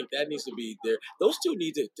better. I think that needs to be there. Those two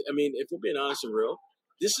need to, if we're being honest and real,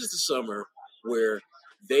 this is the summer where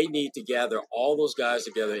they need to gather all those guys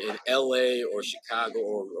together in LA or Chicago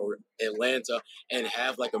or Atlanta and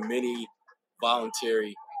have like a mini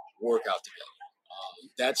voluntary workout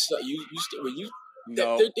together. That's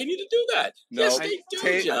No. They need to do that. No. Yes, they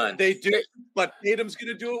do, John. They do, but Tatum's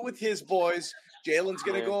going to do it with his boys. Jalen's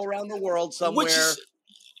going to go around the world somewhere.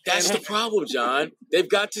 That's the problem, John. They've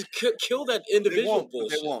got to kill that individual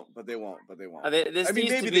bullshit. But they won't.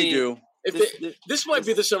 Maybe they do. This might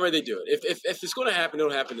be the summer they do it. If it's going to happen,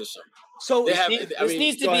 it'll happen this summer. So this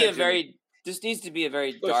needs to be a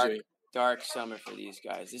very dark summer for these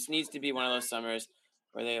guys. This needs to be one of those summers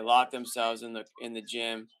where they lock themselves in the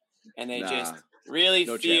gym and they just really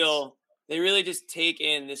they really just take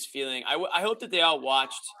in this feeling. I hope that they all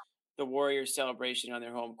watched the Warriors celebration on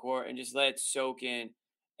their home court and just let it soak in.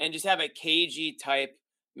 And just have a cagey type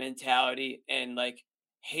mentality and like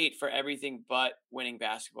hate for everything but winning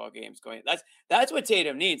basketball games going. That's what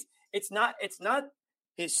Tatum needs. It's not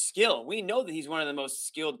his skill. We know that he's one of the most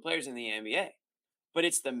skilled players in the NBA, but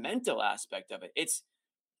it's the mental aspect of it.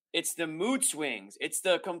 It's the mood swings. It's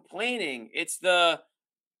the complaining. It's the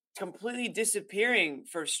completely disappearing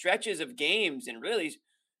for stretches of games and really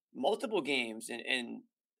multiple games and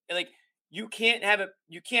like. You can't have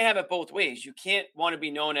it both ways. You can't want to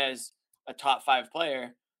be known as a top 5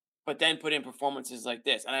 player, but then put in performances like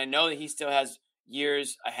this. And I know that he still has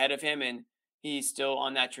years ahead of him and he's still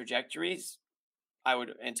on that trajectory, I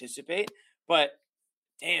would anticipate. But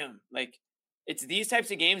damn, like it's these types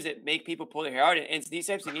of games that make people pull their hair out. And it's these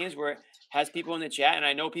types of games where it has people in the chat, and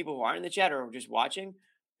I know people who aren't in the chat or just watching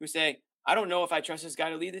who say, I don't know if I trust this guy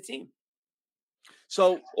to lead the team.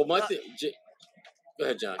 So, go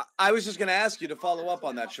ahead, John. I was just going to ask you to follow up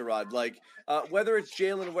on that, Sherrod. Like, whether it's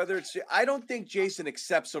Jalen, whether it's – I don't think Jason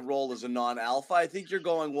accepts a role as a non-alpha. I think you're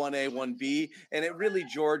going 1A, 1B, and it really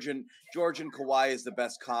George and Kawhi is the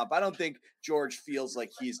best comp. I don't think George feels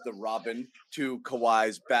like he's the Robin to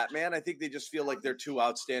Kawhi's Batman. I think they just feel like they're two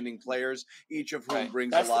outstanding players, each of whom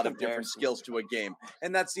brings a lot of different skills to a game.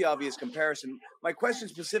 And that's the obvious comparison. My question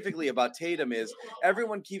specifically about Tatum is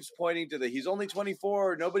everyone keeps pointing to he's only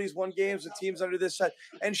 24, nobody's won games with teams under this side.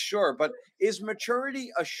 And sure, but is maturity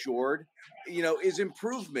assured? Is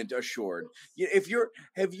improvement assured?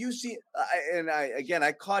 Have you seen,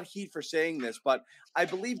 I caught heat for saying this, but I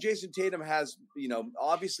believe Jason Tatum has,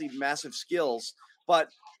 obviously massive skills, but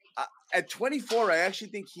at 24, I actually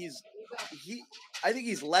think he's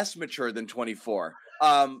less mature than 24.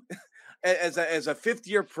 as a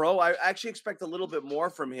fifth-year pro, I actually expect a little bit more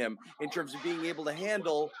from him in terms of being able to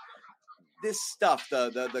handle this stuff,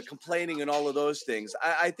 the complaining and all of those things.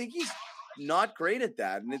 I think he's not great at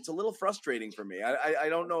that, and it's a little frustrating for me. I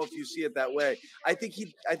don't know if you see it that way. I think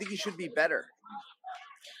he should be better.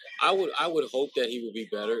 I would hope that he would be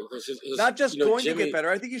better because not just going to get better.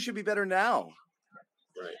 I think he should be better now.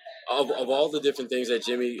 Right. Of all the different things that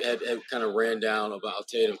Jimmy had kind of ran down about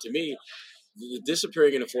Tatum, to me, the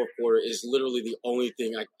disappearing in the fourth quarter is literally the only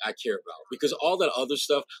thing I care about, because all that other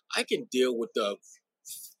stuff I can deal with, the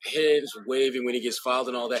hands waving when he gets fouled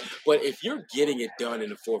and all that. But if you're getting it done in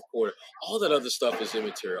the fourth quarter, all that other stuff is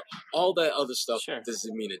immaterial. All that other stuff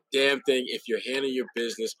doesn't mean a damn thing if you're handling your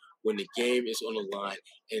business when the game is on the line.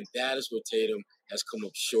 And that is where Tatum has come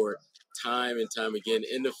up short time and time again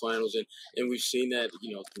in the finals. And we've seen that,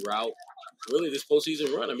 throughout really this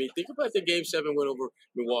postseason run. I mean, think about the Game 7 win over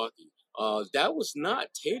Milwaukee. That was not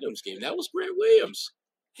Tatum's game. That was Grant Williams.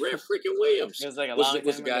 Grant freaking Williams was like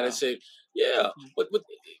was the guy that said, yeah, but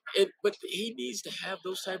he needs to have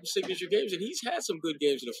those type of signature games, and he's had some good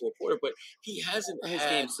games in the fourth quarter, but he hasn't had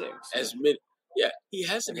Game 6, as many. Yeah, he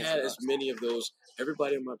hasn't had as many of those.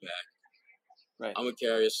 Everybody on my back. Right. I'm gonna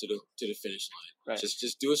carry us to the finish line. Right.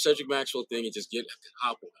 Just do a Cedric Maxwell thing and just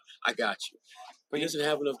hop on. I got you. But he doesn't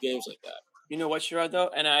have enough games like that. You know what, Sherrod, though,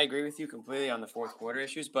 and I agree with you completely on the fourth quarter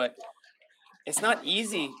issues, but it's not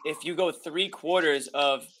easy if you go 3 quarters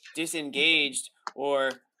of disengaged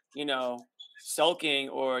or, sulking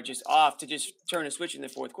or just off to just turn a switch in the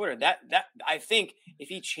fourth quarter. That I think if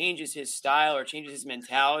he changes his style or changes his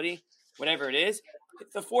mentality, whatever it is,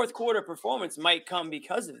 the fourth quarter performance might come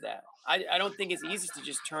because of that. I don't think it's easy to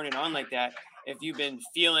just turn it on like that if you've been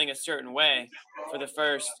feeling a certain way for the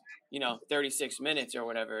first, 36 minutes or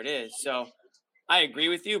whatever it is. So I agree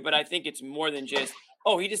with you, but I think it's more than just,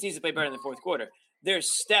 he just needs to play better in the fourth quarter.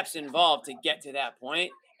 There's steps involved to get to that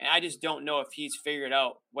point, and I just don't know if he's figured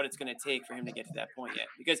out what it's going to take for him to get to that point yet.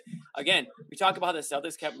 Because, again, we talk about how the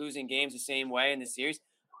Celtics kept losing games the same way in the series.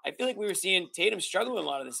 I feel like we were seeing Tatum struggle in a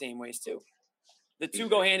lot of the same ways, too. The two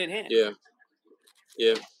go hand in hand.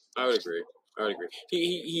 Yeah, I would agree.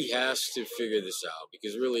 He has to figure this out,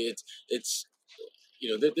 because really it's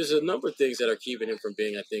there's a number of things that are keeping him from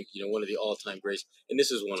being, I think, one of the all-time greats, and this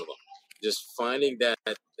is one of them. Just finding that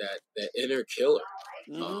inner killer.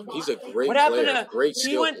 Mm-hmm. He's a great player, great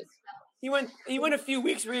skill. He went a few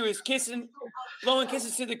weeks where he was blowing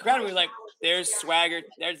kisses to the crowd. And we were like, "There's swagger.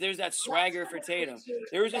 There's that swagger for Tatum."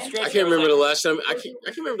 There was a stretch. I can't remember the last time. I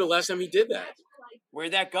can't remember the last time he did that.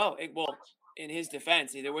 Where'd that go? In his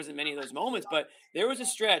defense, there wasn't many of those moments, but there was a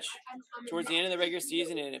stretch towards the end of the regular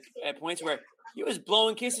season and at points where he was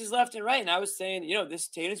blowing kisses left and right. And I was saying, this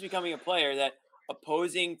Tatum's becoming a player that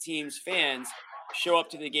opposing teams' fans show up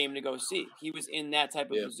to the game to go see. He was in that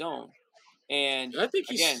type of a zone. And I think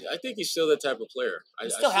he's still that type of player. He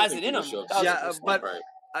still has it in him. Yeah, but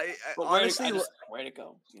I honestly, where to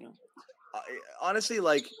go? Honestly,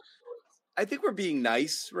 I think we're being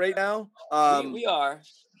nice right now. We are.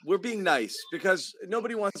 We're being nice because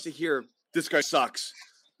nobody wants to hear this guy sucks,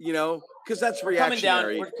 because that's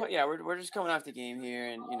reactionary. We're just coming off the game here,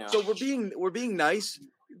 and So we're being nice.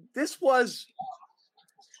 This was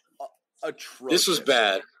atrocious. This was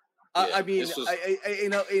bad. I mean,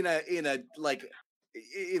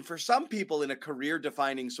 for some people in a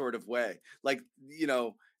career-defining sort of way,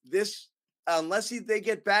 this, unless they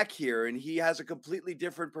get back here and he has a completely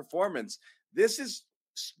different performance, this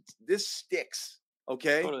sticks.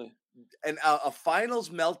 Okay. Totally. And a finals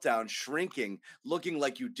meltdown, shrinking, looking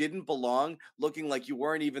like you didn't belong, looking like you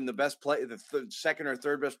weren't even the best player, the second or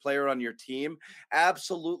third best player on your team,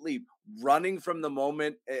 absolutely running from the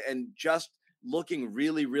moment and just looking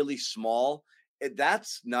really, really small.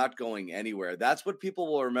 That's not going anywhere. That's what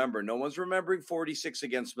people will remember. No one's remembering 46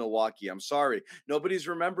 against Milwaukee. I'm sorry. Nobody's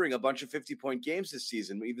remembering a bunch of 50-point games this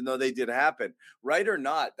season, even though they did happen. Right or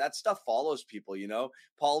not, that stuff follows people,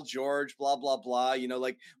 Paul George, blah, blah, blah,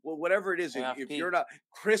 whatever it is. If you're not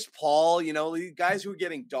Chris Paul, guys who are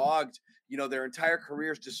getting dogged, their entire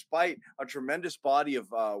careers, despite a tremendous body of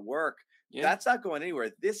work, that's not going anywhere.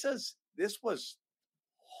 This was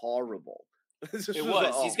horrible. It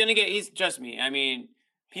was. Trust me. I mean,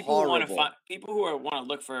 people who want to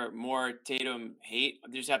look for more Tatum hate,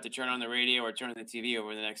 they just have to turn on the radio or turn on the TV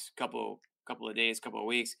over the next couple of days, couple of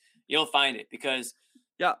weeks. You'll find it because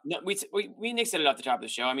we Nick said it off the top of the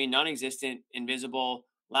show. I mean, non-existent, invisible,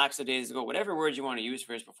 lackadaisical, whatever words you want to use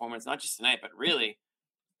for his performance, not just tonight, but really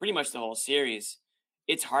pretty much the whole series.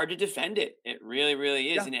 It's hard to defend it. It really,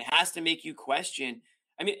 really is, and it has to make you question.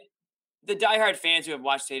 I mean, the diehard fans who have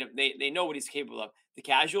watched Tatum, they know what he's capable of. The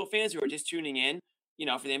casual fans who are just tuning in,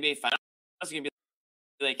 for the NBA Finals, going to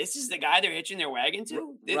be like, this is the guy they're hitching their wagon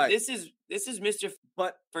to. Right. This is Mr.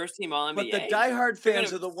 First Team All NBA. But the diehard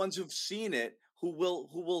fans are the ones who've seen it, who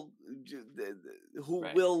will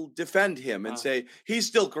defend him and say he's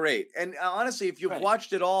still great. And honestly, if you've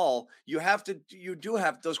watched it all,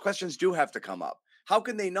 those questions do have to come up. How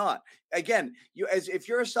can they not? Again, if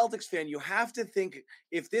you're a Celtics fan, you have to think,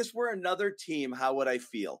 if this were another team, how would I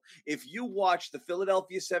feel? If you watch the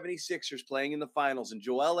Philadelphia 76ers playing in the finals and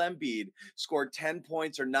Joel Embiid scored 10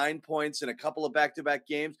 points or 9 points in a couple of back-to-back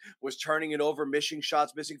games, was turning it over, missing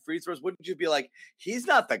shots, missing free throws, wouldn't you be like, he's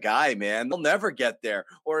not the guy, man. They'll never get there.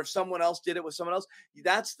 Or if someone else did it with someone else,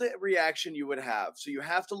 that's the reaction you would have. So you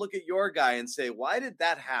have to look at your guy and say, why did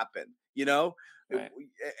that happen? You know? Right.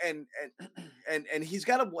 And he's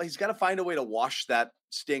got to find a way to wash that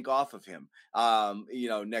stink off of him.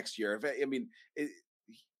 Next year.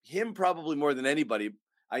 Him probably more than anybody.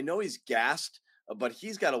 I know he's gassed, but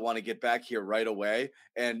he's got to want to get back here right away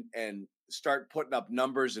and start putting up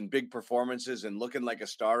numbers and big performances and looking like a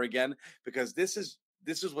star again, because this is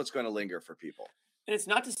what's going to linger for people. And it's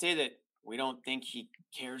not to say that we don't think he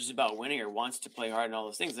cares about winning or wants to play hard and all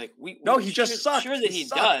those things. Like he just sucked. Sure that he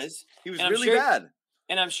does. He was really bad.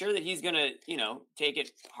 And I'm sure that he's gonna, take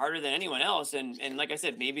it harder than anyone else. And like I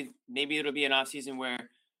said, maybe it'll be an off season where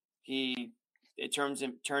it turns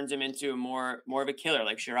him into more of a killer,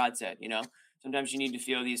 like Sherrod said. Sometimes you need to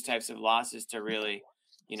feel these types of losses to really,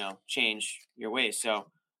 change your ways. So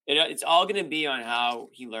it's all going to be on how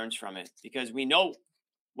he learns from it, because we know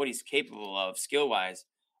what he's capable of skill wise.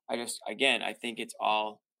 I think it's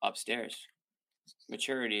all upstairs.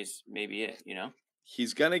 Maturity is maybe it,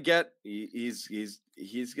 He's gonna get. He's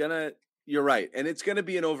gonna. You're right, and it's gonna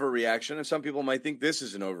be an overreaction. And some people might think this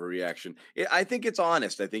is an overreaction. I think it's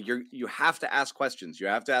honest. I think you have to ask questions. You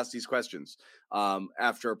have to ask these questions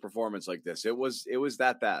after a performance like this. It was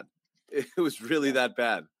that bad. It was really that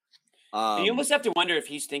bad. You almost have to wonder if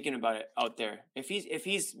he's thinking about it out there. If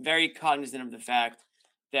he's very cognizant of the fact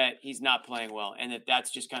that he's not playing well, and that's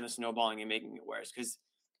just kind of snowballing and making it worse. Because,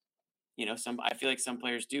 I feel like some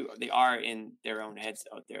players they are in their own heads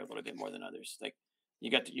out there a little bit more than others. Like you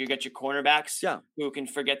got your cornerbacks who can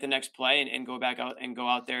forget the next play and go back out and go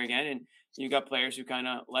out there again. And you got players who kind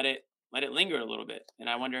of let it linger a little bit. And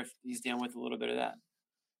I wonder if he's dealing with a little bit of that.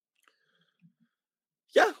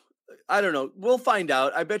 Yeah. I don't know. We'll find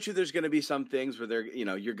out. I bet you there's going to be some things where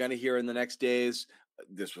you're going to hear in the next days,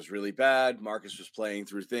 this was really bad. Marcus was playing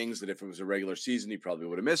through things that if it was a regular season, he probably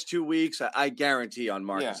would have missed 2 weeks. I guarantee on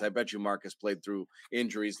Marcus. Yeah. I bet you Marcus played through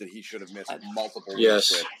injuries that he should have missed multiple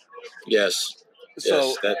weeks with. Yes.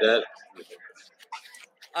 So that.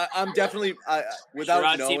 I'm definitely without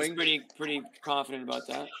Sherrod knowing. Seems pretty confident about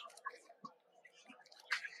that.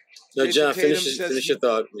 No, John, finish your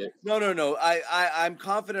thought. Yeah. No. I'm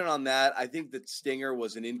confident on that. I think that Stinger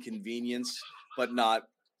was an inconvenience, but not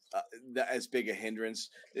as big a hindrance.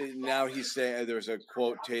 Now he's saying, there's a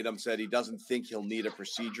quote, Tatum said he doesn't think he'll need a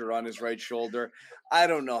procedure on his right shoulder. I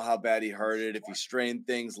don't know how bad he hurt it, if he strained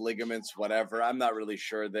things, ligaments, whatever. I'm not really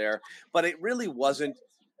sure there. But it really wasn't.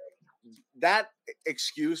 That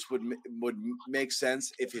excuse would make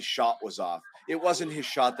sense if his shot was off. It wasn't his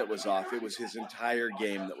shot that was off. It was his entire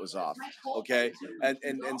game that was off. Okay.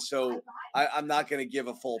 And so I'm not going to give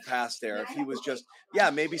a full pass there. If he was just,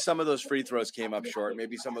 maybe some of those free throws came up short.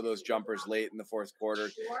 Maybe some of those jumpers late in the fourth quarter,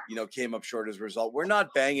 came up short as a result. We're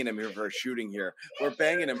not banging him here for shooting here. We're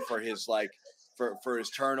banging him for his, for his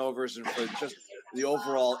turnovers and for just the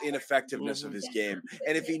overall ineffectiveness of his game.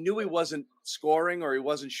 And if he knew he wasn't scoring or he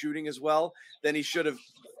wasn't shooting as well, then he should have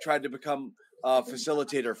tried to become a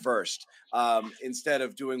facilitator first instead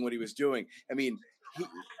of doing what he was doing. I mean,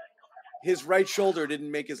 his right shoulder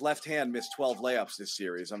didn't make his left hand miss 12 layups this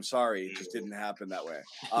series. I'm sorry. It just didn't happen that way.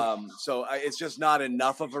 So it's just not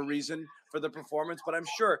enough of a reason for the performance, but I'm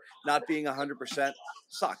sure not being 100%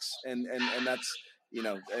 sucks. And that's,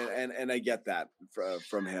 and I get that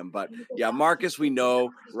from him. But Marcus, we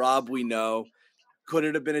know. Rob, we know. Could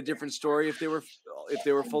it have been a different story if they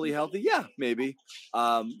were fully healthy? Yeah, maybe.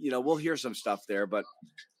 We'll hear some stuff there, but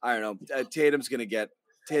I don't know. Tatum's gonna get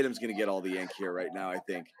all the ink here right now. I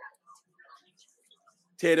think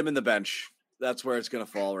Tatum in the bench. That's where it's gonna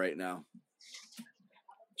fall right now.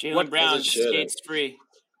 Jaylen Brown skates free.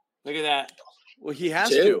 Look at that. Well, he has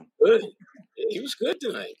to. Good. He was good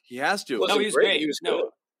tonight. He has to. No, he was great. He was good.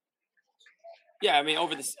 Yeah, I mean,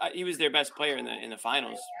 he was their best player in the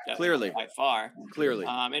finals. Clearly, by far. Clearly,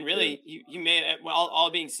 and really, he made all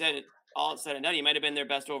being said, all said and done, he might have been their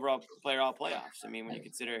best overall player all playoffs. I mean, when you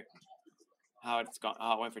consider how it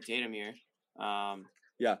went for Tatum here.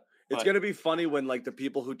 Yeah, It's going to be funny when like the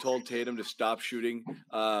people who told Tatum to stop shooting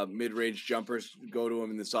mid-range jumpers go to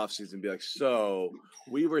him in this offseason and be like, so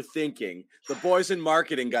we were thinking, the boys in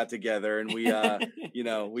marketing got together and we,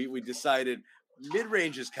 we decided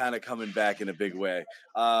mid-range is kind of coming back in a big way.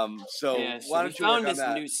 So why don't you work on this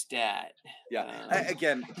that? New stat. Yeah.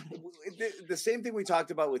 Again, the same thing we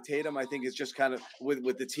talked about with Tatum, I think is just kind of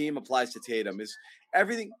with the team applies to Tatum is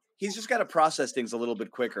everything. He's just got to process things a little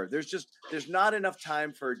bit quicker. There's not enough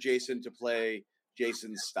time for Jason to play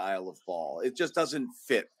Jason's style of ball. It just doesn't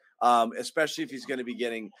fit, especially if he's going to be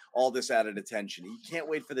getting all this added attention. He can't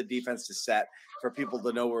wait for the defense to set, for people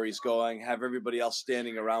to know where he's going, have everybody else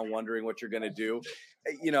standing around wondering what you're going to do.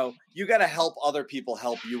 You got to help other people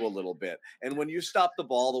help you a little bit. And when you stop the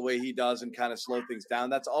ball the way he does and kind of slow things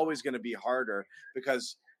down, that's always going to be harder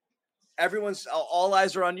because all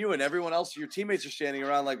eyes are on you and everyone else, your teammates are standing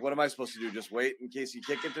around like, what am I supposed to do? Just wait in case you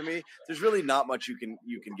kick it to me. There's really not much you can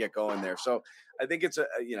get going there. So I think it's a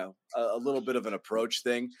little bit of an approach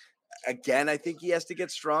thing. Again, I think he has to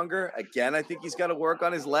get stronger. Again, I think he's got to work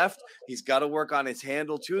on his left. He's got to work on his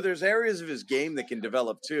handle too. There's areas of his game that can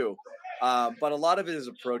develop too. But a lot of it is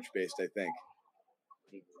approach based, I think.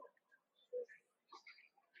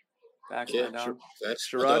 That's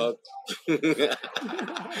Sherrod.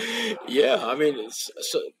 Yeah, I mean,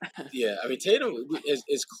 Tatum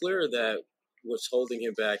is clear that what's holding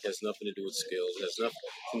him back has nothing to do with skills. It has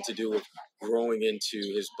nothing to do with growing into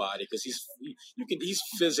his body because he's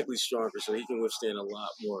physically stronger, so he can withstand a lot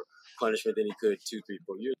more punishment than he could 2, 3,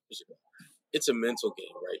 4 years ago. It's a mental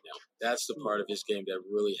game right now. That's the part of his game that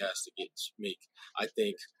really has to make, I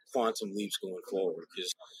think, quantum leaps going forward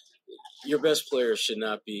because your best player should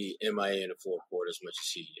not be MIA in the fourth quarter as much as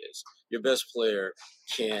he is. Your best player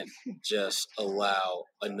can't just allow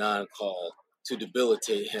a non-call to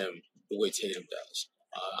debilitate him the way Tatum does.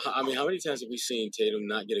 How many times have we seen Tatum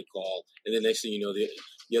not get a call, and the next thing you know,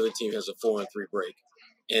 the other team has a 4-on-3 break,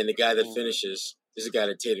 and the guy that finishes is the guy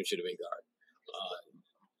that Tatum should have been guarding.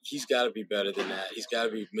 He's got to be better than that. He's got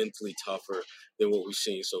to be mentally tougher than what we've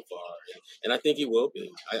seen so far. And I think he will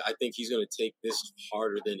be. I think he's going to take this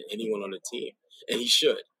harder than anyone on the team. And he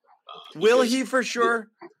should. Will he for sure?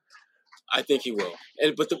 I think he will.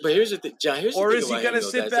 But here's the thing, John. Or is he going to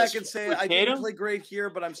sit back and say, I didn't play great here,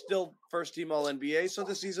 but I'm still first team All-NBA, so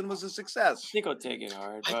the season was a success? I think he'll take it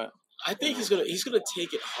hard. But I think he's gonna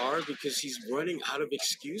take it hard because he's running out of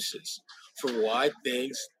excuses for why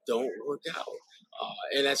things don't work out.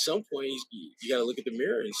 And at some point, you got to look at the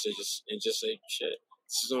mirror and just say, shit,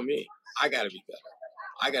 this is on me. I got to be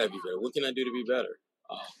better. What can I do to be better?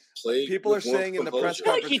 People are saying in the press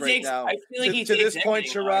conference right now, to this point,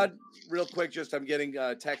 Sherrod, real quick, I'm getting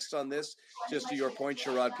texts on this, just to your point,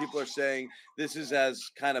 Sherrod. People are saying this is as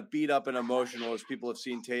kind of beat up and emotional as people have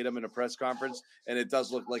seen Tatum in a press conference, and it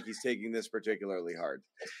does look like he's taking this particularly hard.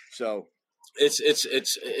 So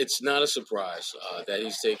it's not a surprise that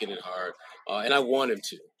he's taking it hard, and I want him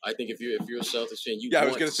to. I think if you're a Celtics fan, I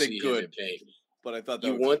was going to say good, him in pain. But I thought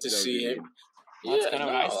you want to see him. That's kind of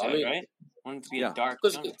what I said, right? I want it to be a dark.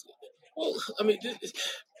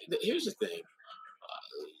 Here's the thing.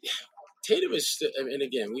 Tatum is, and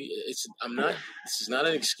again, this is not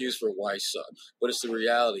an excuse for why he sucked, but it's the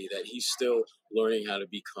reality that he's still learning how to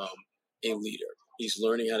become a leader. He's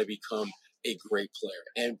learning how to become a great player.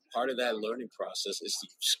 And part of that learning process is to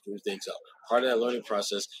screw things up. Part of that learning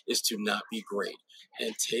process is to not be great.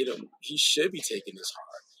 And Tatum, he should be taking this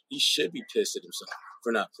hard. He should be pissed at himself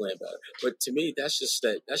for not playing better. But to me, that's just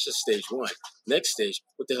stage one. Next stage,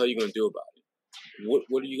 what the hell are you going to do about it?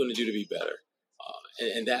 What are you going to do to be better?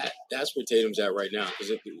 And that's where Tatum's at right now,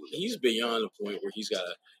 because he's beyond the point where he's got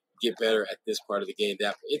to get better at this part of the game.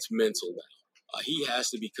 That it's mental now. He has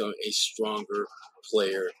to become a stronger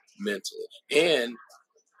player mentally, and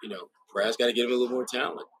Brad's got to get him a little more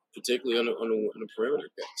talent, particularly on the perimeter,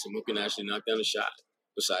 someone who can actually knock down a shot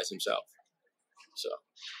besides himself. So,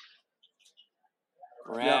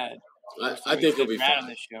 Brad, I think he'll be Brad fine. On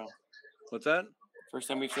this show. What's that? First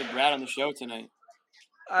time we've said Brad on the show tonight.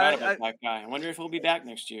 That guy. I wonder if he'll be back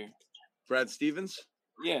next year. Brad Stevens?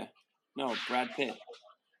 Yeah. No, Brad Pitt.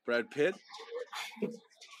 Brad Pitt?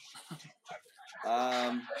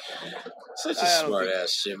 Such a smart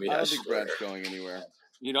ass, Jimmy. I don't think Brad's going anywhere.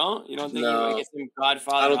 You don't? You don't think he might get some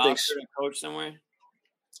Godfather offer to coach somewhere?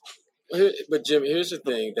 But Jim, here's the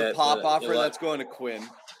thing: the pop offer that's going to Quinn.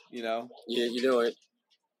 Yeah, you know it.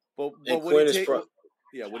 But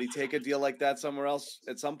would he take a deal like that somewhere else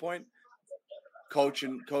at some point? Coach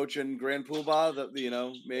and Grand Poobah,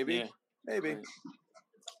 maybe, yeah. Maybe.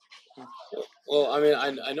 Well, I mean,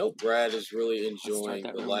 I know Brad is really enjoying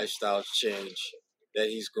the lifestyle change that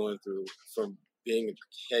he's going through from being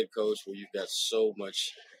a head coach where you've got so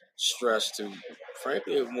much stress to,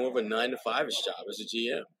 frankly, more of a 9 to 5-ish job as a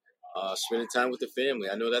GM. Spending time with the family.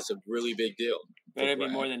 I know that's a really big deal. Better be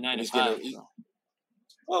more than 9 to 5.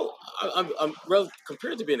 Well, I'm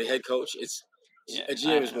compared to being a head coach, a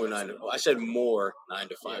GM is more 9 to 5. I said more 9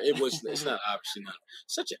 to 5. Yeah. It's not obviously not.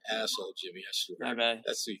 Such an asshole, Jimmy. I swear. Not bad.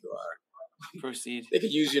 That's who you are. Proceed. They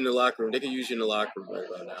could use you in the locker room. They could use you in the locker room right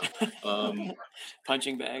now.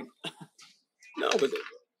 Punching bag. No, but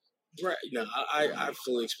Brad, I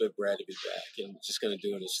fully expect Brad to be back and just kind of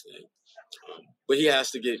doing his thing. But he has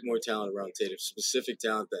to get more talent around Tatum, specific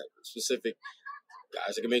guys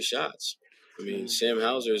that can make shots. I mean, Sam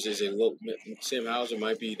Hauser Sam Hauser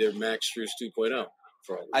might be their Max Strus 2.0.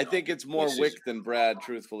 I think it's more Wick than Brad,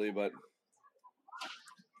 truthfully, but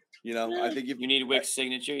I think you need Wick's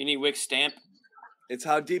signature. You need Wick's stamp. It's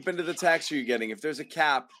how deep into the tax are you getting? If there's a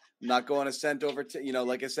cap, I'm not going to send over to,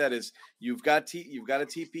 like I said, is you've got a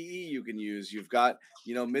TPE you can use. You've got,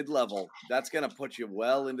 mid-level. That's going to put you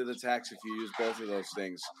well into the tax if you use both of those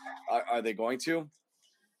things. Are they going to?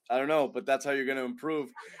 I don't know, but that's how you're going to improve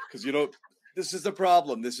because, this is the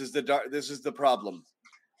problem. This is the problem.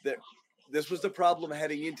 This was the problem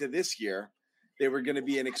heading into this year. They were going to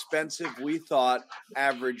be an expensive, we thought,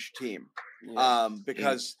 average team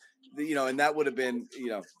because, and that would have been,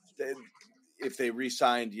 if they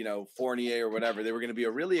re-signed, Fournier or whatever, they were going to be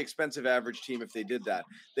a really expensive average team if they did that.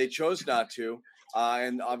 They chose not to,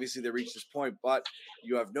 and obviously they reached this point. But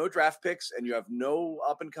you have no draft picks and you have no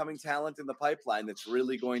up-and-coming talent in the pipeline that's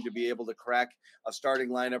really going to be able to crack a starting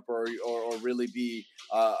lineup or really be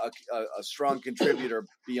a strong contributor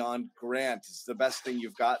beyond Grant. It's the best thing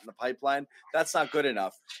you've got in the pipeline. That's not good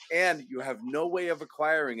enough. And you have no way of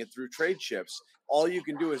acquiring it through trade chips. All you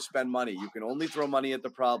can do is spend money. You can only throw money at the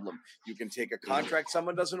problem. You can take a contract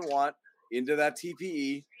someone doesn't want into that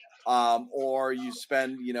TPE, or you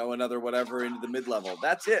spend, another whatever into the mid-level.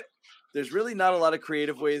 That's it. There's really not a lot of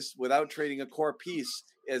creative ways without trading a core piece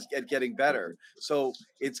at getting better. So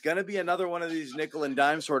it's going to be another one of these nickel and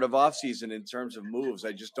dime sort of offseason in terms of moves.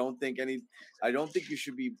 I just don't think you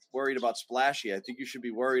should be worried about splashy. I think you should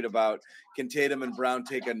be worried about, can Tatum and Brown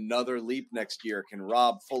take another leap next year? Can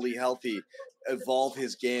Rob, fully healthy, evolve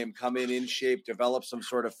his game, come in shape, develop some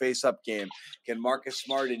sort of face-up game? Can Marcus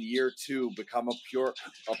Smart in year 2 become a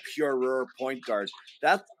purer point guard?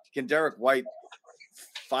 Can Derek White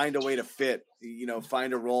find a way to fit,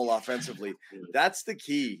 find a role offensively? That's the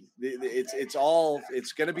key.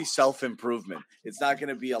 It's going to be self-improvement. It's not going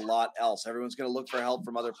to be a lot else. Everyone's going to look for help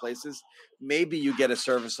from other places. Maybe you get a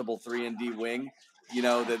serviceable 3-and-D wing,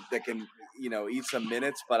 that can, eat some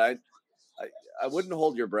minutes, but I wouldn't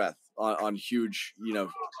hold your breath on huge,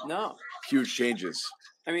 huge changes.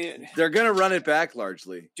 I mean, they're going to run it back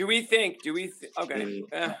largely. Do we think? Okay.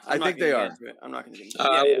 I think they are. I'm not going to get into it.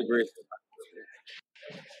 I would agree.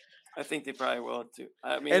 I think they probably will too.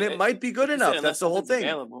 I mean, and it might be good enough. That's the whole thing.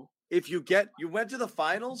 Available. If you went to the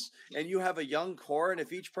finals and you have a young core, and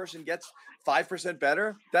if each person gets 5%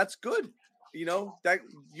 better, that's good. That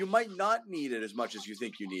you might not need it as much as you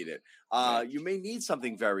think you need it. You may need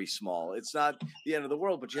something very small. It's not the end of the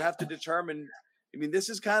world, but you have to determine. I mean, this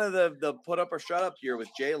is kind of the put up or shut up here with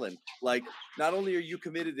Jalen. Like, not only are you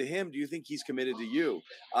committed to him, do you think he's committed to you?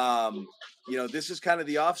 This is kind of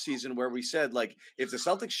the offseason where we said, like, if the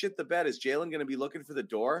Celtics shit the bed, is Jalen going to be looking for the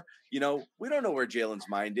door? We don't know where Jalen's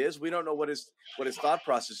mind is. We don't know what his thought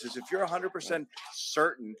process is. If you're 100%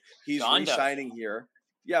 certain he's re-signing here.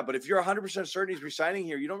 Yeah, but if you're 100% certain he's resigning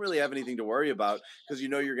here, you don't really have anything to worry about because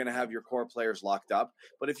you're going to have your core players locked up.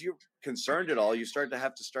 But if you're concerned at all, you start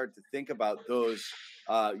to think about those.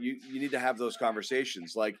 You need to have those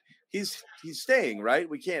conversations. Like, he's staying, right?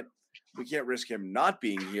 We can't risk him not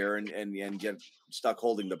being here and get stuck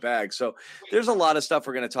holding the bag. So there's a lot of stuff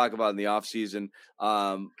we're going to talk about in the offseason,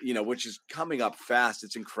 which is coming up fast.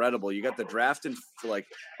 It's incredible. You got the draft in for like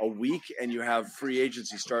a week and you have free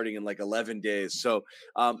agency starting in like 11 days. So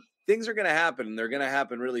things are going to happen, and they're going to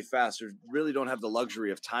happen really fast. We really don't have the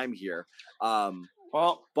luxury of time here.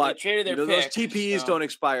 But they traded their pick, those TPEs don't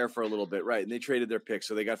expire for a little bit, right? And they traded their pick,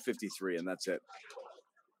 so they got 53, and that's it.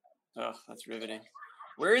 Oh, that's riveting.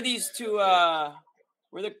 Where are these two?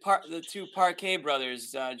 Where the two Parquet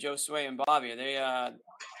brothers, Josue and Bobby? Are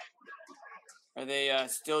they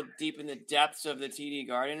still deep in the depths of the TD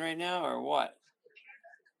Garden right now, or what?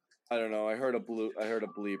 I don't know. I heard a bleep.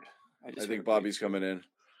 I think Bobby's coming in.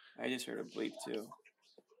 I just heard a bleep too.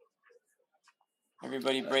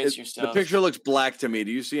 Everybody brace yourself. The picture looks black to me.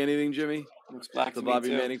 Do you see anything, Jimmy? It looks black to me, the Bobby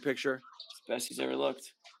too. Manning picture? It's the best he's ever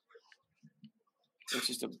looked. It's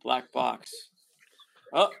just a black box.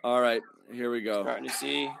 Oh. All right. Here we go. Starting to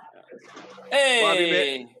see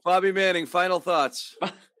Hey, Bobby Manning. Final thoughts.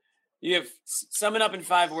 You have sum it up in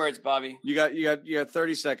 5 words, Bobby. You got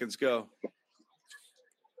 30 seconds. Go.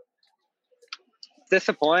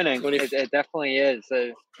 Disappointing. It definitely is.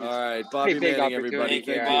 All right, Bobby Manning, everybody. Thank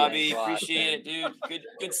you, Bobby. Appreciate it, dude.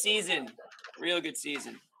 Good season. Real good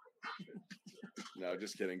season. No,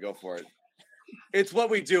 just kidding. Go for it. It's what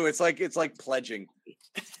we do. It's like pledging.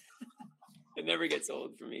 It never gets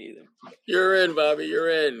old for me either. You're in, Bobby. You're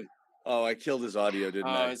in. Oh, I killed his audio, didn't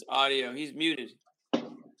I? Oh, his audio. He's muted.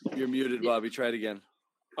 You're muted, Bobby. Try it again.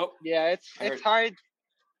 Oh, yeah. It's hard.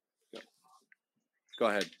 Go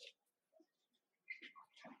ahead.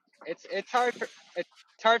 It's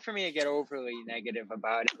hard for me to get overly negative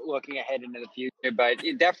about it, looking ahead into the future, but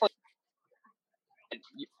it definitely.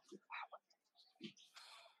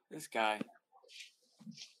 This guy.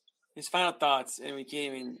 His final thoughts, and we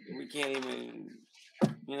can't even,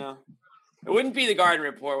 you know, it wouldn't be the Garden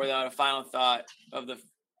Report without a final thought of the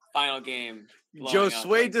final game. Joe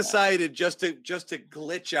Sway decided just to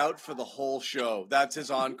glitch out for the whole show. That's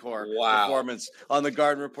his encore performance on the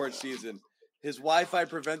Garden Report season. His Wi-Fi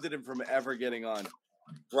prevented him from ever getting on.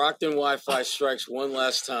 Brockton Wi-Fi strikes one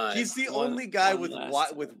last time. He's the only guy with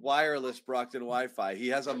wireless Brockton Wi-Fi. He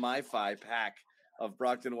has a MiFi pack of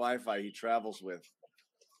Brockton Wi-Fi he travels with.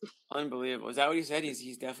 Unbelievable. Is that what he said?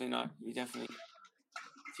 He's definitely not.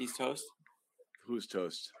 He's toast. Who's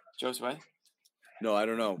toast? Joe Sway? No, I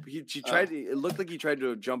don't know. He tried. It looked like he tried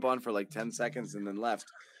to jump on for like 10 seconds and then left.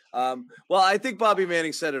 Well, I think Bobby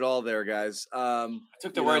Manning said it all there, guys.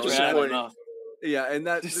 Took the words right out of his mouth. Yeah, and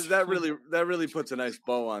that really puts a nice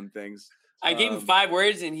bow on things. I gave him 5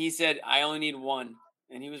 words, and he said, "I only need 1,"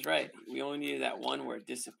 and he was right. We only needed that 1 word.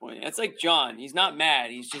 Disappointing. That's like John. He's not mad.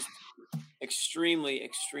 He's just extremely,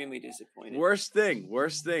 extremely disappointed. Worst thing.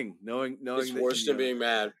 Knowing it's worse than being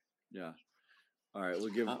mad. Yeah. All right, we'll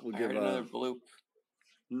give another bloop.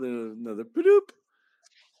 Another bloop.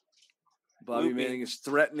 Bobby Manning is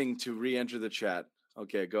threatening to re-enter the chat.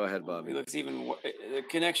 Okay, go ahead, Bobby. The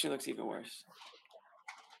connection looks even worse.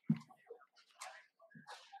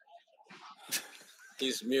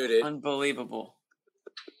 He's muted. Unbelievable.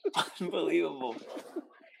 Unbelievable.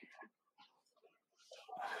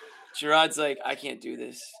 Gerard's like, I can't do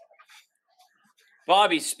this.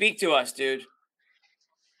 Bobby, speak to us, dude.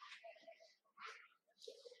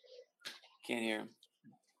 Can't hear him.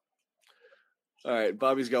 All right,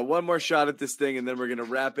 Bobby's got one more shot at this thing, and then we're going to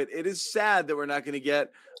wrap it. It is sad that we're not going to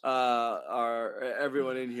get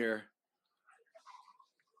everyone in here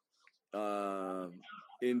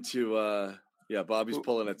into Bobby's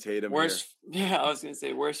pulling a Tatum here. Yeah, I was going to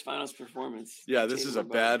say worst finals performance. Yeah, this is a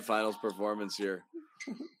bad finals performance here.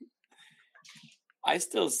 I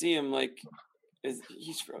still see him like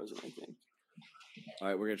he's frozen, I think. All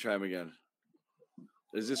right, we're going to try him again.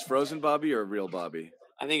 Is this frozen Bobby or real Bobby?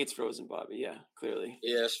 I think it's frozen Bobby, yeah, clearly.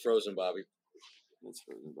 Yeah, it's frozen Bobby. It's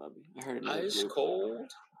frozen Bobby. I heard it. Ice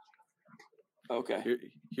cold. Okay.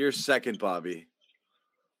 Here's second Bobby.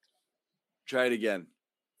 Try it again.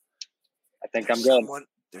 I think I'm good.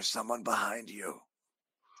 There's someone behind you.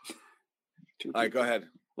 All right, go ahead.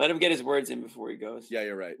 Let him get his words in before he goes. Yeah,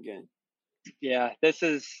 you're right. Again. Yeah, this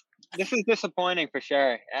is disappointing for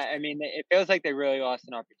sure. I mean, it feels like they really lost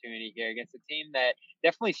an opportunity here against a team that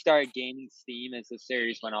definitely started gaining steam as the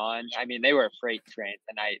series went on. I mean, they were a freight train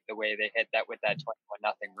tonight, the way they hit that with that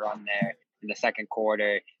 21-0 run there in the second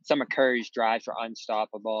quarter. Some of Curry's drives were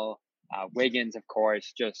unstoppable. Wiggins, of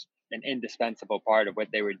course, just an indispensable part of what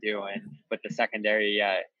they were doing with the secondary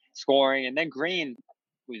scoring. And then Green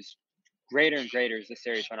was greater and greater as the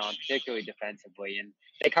series went on, particularly defensively. And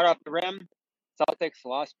they cut off the rim. Celtics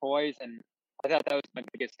lost poise, and I thought that was my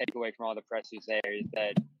biggest takeaway from all the pressers there is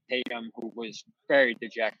that Tatum, who was very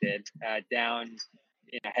dejected, down,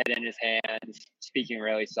 head in his hands, speaking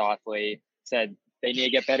really softly, said they need to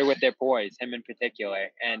get better with their poise, him in particular.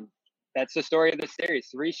 And that's the story of the series.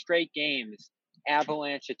 3 straight games,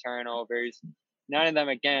 avalanche of turnovers. None of them,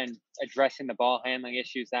 again, addressing the ball handling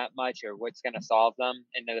issues that much or what's going to solve them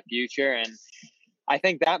into the future. And I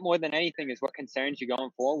think that more than anything is what concerns you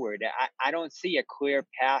going forward. I don't see a clear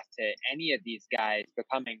path to any of these guys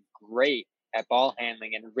becoming great at ball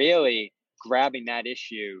handling and really grabbing that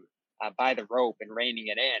issue by the rope and reining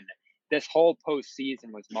it in. This whole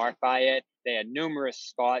postseason was marked by it. They had numerous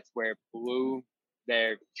spots where it blew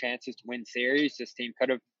their chances to win series. This team could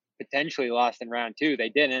have potentially lost in round 2. They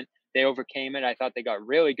didn't. They overcame it. I thought they got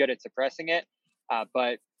really good at suppressing it.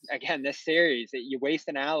 But again, this series, you waste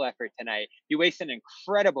an Al effort tonight. You waste an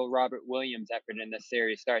incredible Robert Williams effort in this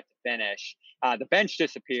series, start to finish. The bench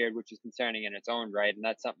disappeared, which is concerning in its own right, and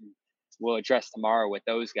that's something we'll address tomorrow with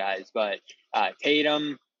those guys. But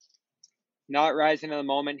Tatum, not rising to the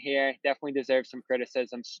moment here. Definitely deserves some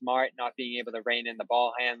criticism. Smart, not being able to rein in the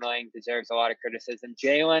ball handling, deserves a lot of criticism.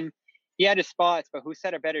 Jalen, he had his spots, but who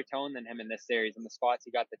set a better tone than him in this series in the spots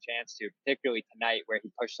he got the chance to, particularly tonight where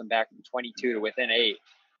he pushed them back from 22 to within 8.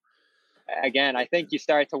 Again, I think you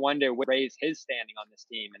start to wonder what raise his standing on this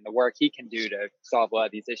team and the work he can do to solve a lot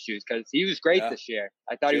of these issues, because he was great this year.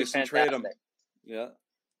 I thought he was fantastic. Yeah.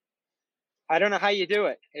 I don't know how you do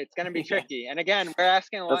it. It's going to be tricky. And again, we're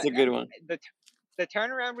asking a lot. That's a good one. The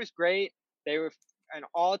turnaround was great. They were an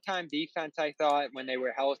all-time defense, I thought, when they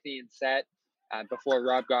were healthy and set before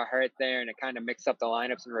Rob got hurt there, and it kind of mixed up the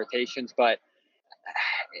lineups and rotations. But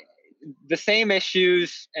the same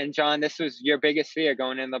issues, and John, this was your biggest fear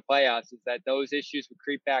going into the playoffs, is that those issues would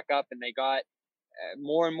creep back up, and they got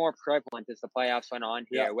more and more prevalent as the playoffs went on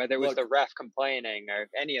here, whether it was the ref complaining or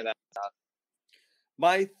any of that stuff.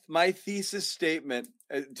 My thesis statement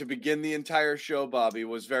to begin the entire show, Bobby,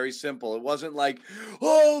 was very simple. It wasn't like,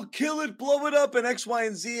 oh, kill it, blow it up, and X, Y,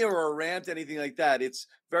 and Z, or a rant, anything like that. It's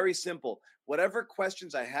very simple. Whatever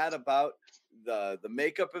questions I had about the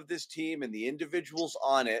makeup of this team and the individuals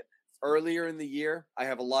on it earlier in the year, I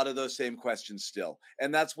have a lot of those same questions still.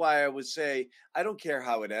 And that's why I would say I don't care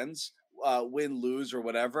how it ends. Win, lose, or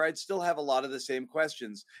whatever, I'd still have a lot of the same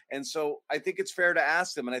questions. And so I think it's fair to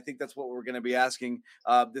ask them. And I think that's what we're going to be asking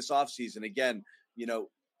this offseason. Again,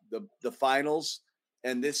 the finals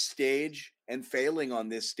and this stage, and failing on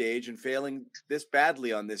this stage and failing this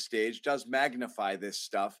badly on this stage does magnify this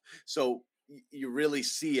stuff. So you really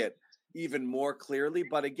see it even more clearly.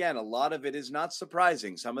 But again, a lot of it is not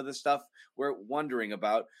surprising. Some of the stuff we're wondering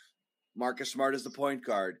about. Marcus Smart is the point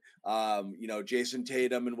guard, Jason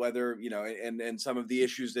Tatum, and whether, and some of the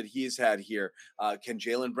issues that he's had here. Can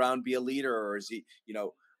Jaylen Brown be a leader, or is he,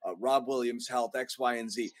 Rob Williams' health, X, Y,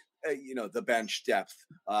 and Z, the bench depth,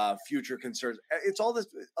 future concerns. It's all this,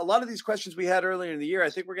 a lot of these questions we had earlier in the year, I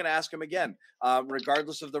think we're going to ask him again,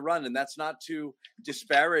 regardless of the run. And that's not to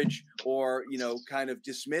disparage or, kind of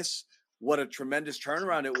dismiss what a tremendous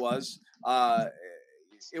turnaround it was.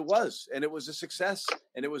 It was, and it was a success,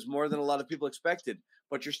 and it was more than a lot of people expected.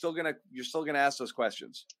 But you're still gonna ask those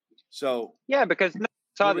questions. So yeah, because no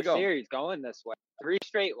saw the series going this way. 3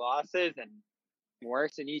 straight losses and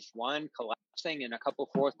worse in each one, collapsing in a couple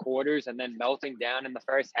fourth quarters, and then melting down in the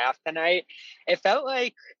first half tonight. It felt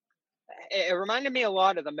like it reminded me a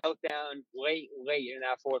lot of the meltdown late in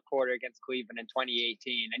that fourth quarter against Cleveland in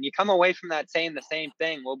 2018. And you come away from that saying the same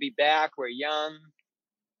thing. We'll be back. We're young.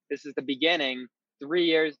 This is the beginning.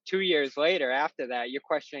 2 years later after that, you're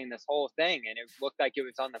questioning this whole thing, and it looked like it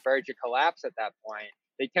was on the verge of collapse at that point.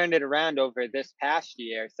 They turned it around over this past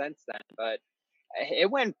year since then, but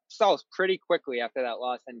it went south pretty quickly after that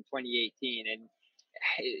loss in 2018. And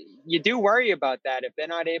you do worry about that if they're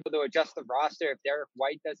not able to adjust the roster, if Derek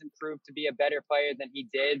White doesn't prove to be a better player than he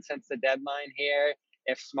did since the deadline here,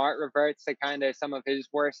 if Smart reverts to kind of some of his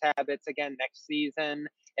worst habits again next season,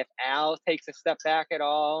 if Al takes a step back at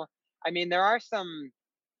all. I mean, there are some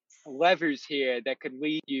levers here that could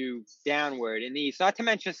lead you downward in these, not to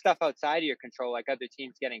mention stuff outside of your control, like other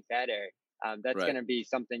teams getting better. That's going to be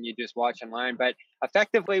something you just watch and learn. But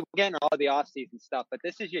effectively, we're getting all the offseason stuff. But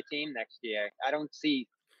this is your team next year. I don't see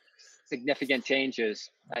significant changes.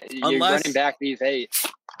 You're running back these 8.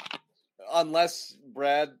 Unless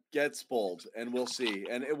Brad gets bold, and we'll see.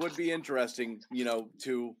 And it would be interesting,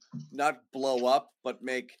 to not blow up, but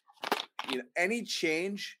make any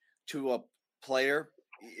change to a player,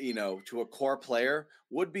 to a core player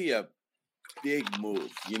would be a big move,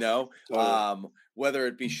 whether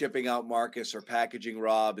it be shipping out Marcus or packaging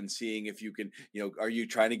Rob and seeing if you can, are you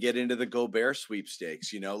trying to get into the Gobert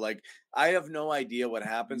sweepstakes? I have no idea what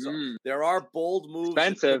happens. There are bold moves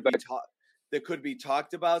that could be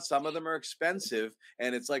talked about. Some of them are expensive,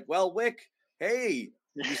 and it's like, well, Wick, hey,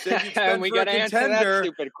 you said you'd spend we for a contender. Answer that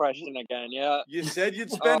stupid question again. Yeah, you said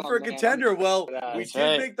you'd spend for a contender. Well, we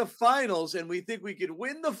did make the finals, and we think we could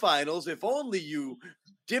win the finals if only you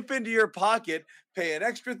dip into your pocket, pay an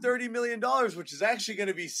extra $30 million, which is actually going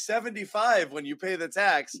to be $75 when you pay the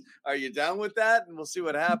tax. Are you down with that? And we'll see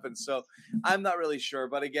what happens. So I'm not really sure,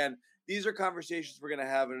 but again, these are conversations we're going to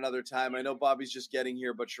have at another time. I know Bobby's just getting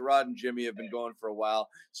here, but Sherrod and Jimmy have been going for a while,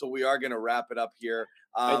 so we are going to wrap it up here.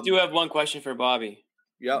 I do have one question for Bobby.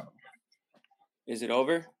 Yep. Is it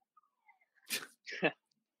over?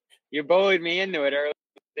 You bullied me into it early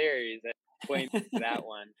in the series. Explain that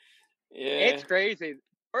one. Yeah. It's crazy.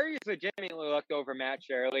 Warriors legitimately looked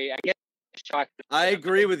overmatched early. I get shocked. I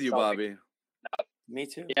agree with you, Bobby. Me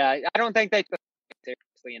too. Yeah, I don't think they took it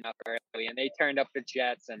seriously enough early, and they turned up the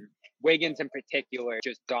Jets, and Wiggins in particular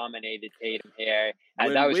just dominated Tatum here.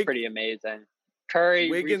 And that was pretty amazing. Curry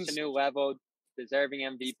Wiggins reached a new level, deserving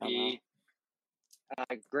MVP.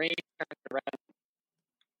 Green turned around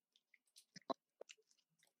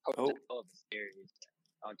of the series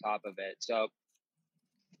on top of it. So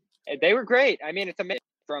they were great. I mean, it's amazing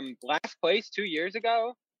from last place 2 years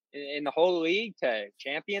ago in the whole league to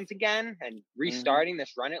champions again and restarting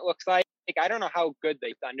this run. It looks like I don't know how good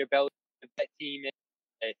the underbelly of that team is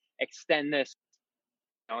to extend this,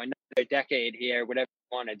 another decade here, whatever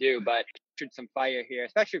you want to do. But some fire here,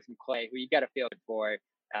 especially from Clay, who you got to feel it for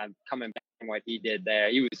coming back from what he did there.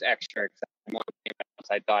 He was extra exciting.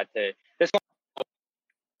 I thought to this one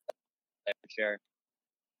for sure.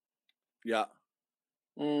 Yeah.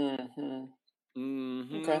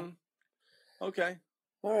 Okay.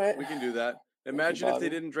 All right. We can do that. Imagine if they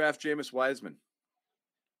didn't draft Jameis Wiseman.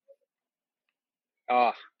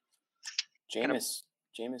 Oh, Jameis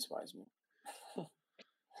Wiseman.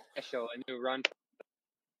 Special, a new run.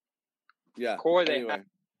 Yeah. Core anyway.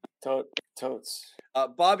 Totes.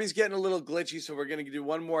 Bobby's getting a little glitchy, so we're going to do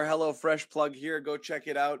one more HelloFresh plug here. Go check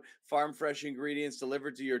it out. Farm fresh ingredients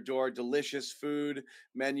delivered to your door. Delicious food,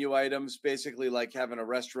 menu items, basically like having a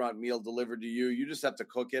restaurant meal delivered to you. You just have to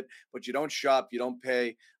cook it, but you don't shop. You don't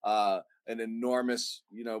pay an enormous,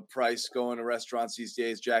 price going to restaurants these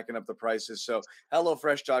days, jacking up the prices. So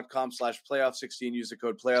HelloFresh.com/playoff16. Use the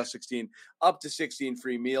code playoff16, up to 16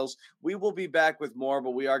 free meals. We will be back with more,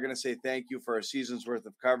 but we are going to say thank you for a season's worth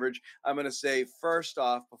of coverage. I'm going to say first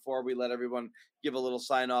off, before we let everyone give a little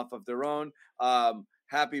sign off of their own,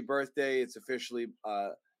 happy birthday. It's officially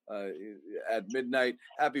at midnight.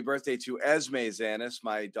 Happy birthday to Esme Zanis,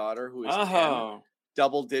 my daughter, who is 10.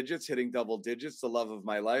 Double digits, hitting double digits, the love of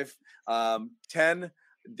my life. 10,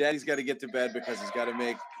 Daddy's got to get to bed because he's got to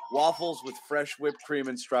make waffles with fresh whipped cream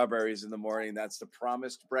and strawberries in the morning. That's the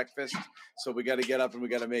promised breakfast. So we got to get up and we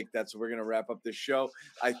got to make that. So we're going to wrap up this show.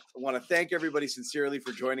 I want to thank everybody sincerely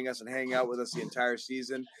for joining us and hanging out with us the entire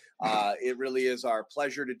season. It really is our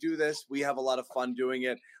pleasure to do this. We have a lot of fun doing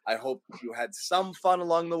it. I hope you had some fun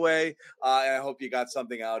along the way. And I hope you got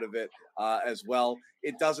something out of it as well.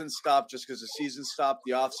 It doesn't stop just because the season stopped.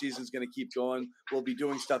 The off season is going to keep going. We'll be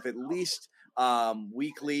doing stuff at least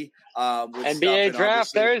weekly. With NBA stuff,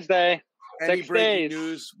 draft Thursday. Any 6 breaking days.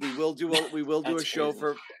 news, we will do a show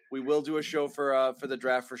for the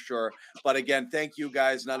draft for sure. But again, thank you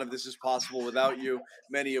guys. None of this is possible without you,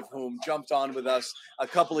 many of whom jumped on with us a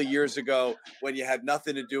couple of years ago when you had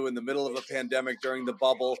nothing to do in the middle of a pandemic during the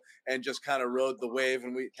bubble and just kind of rode the wave.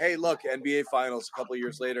 And hey, look, NBA finals a couple of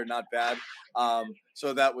years later, not bad.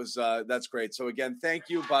 So that was that's great. So again, thank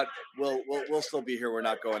you, but we'll still be here. We're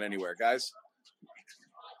not going anywhere, guys.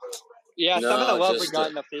 Yeah, some of the love we got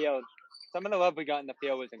in the field. Some of the love we got in the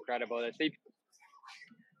field was incredible.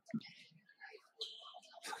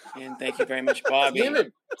 And thank you very much, Bobby. Damn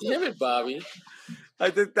it, Bobby. I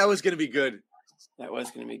think that was going to be good. That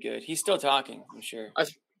was going to be good. He's still talking, I'm sure.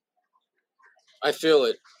 I feel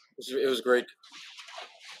it. It was great.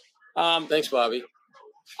 Thanks, Bobby.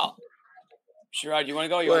 Sherrod, you want to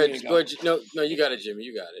go? Go ahead. No, you got it, Jimmy.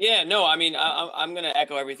 You got it. Yeah, no, I mean, I'm going to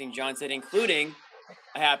echo everything John said, including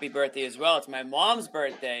a happy birthday as well. It's my mom's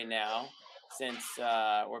birthday now, since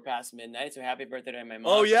we're past midnight. So happy birthday to my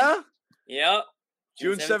mom. Oh, yeah? Yep.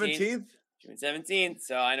 June 17th? June 17th.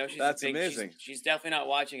 So I know she's That's amazing. She's definitely not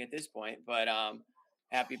watching at this point, but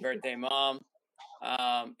happy birthday, Mom.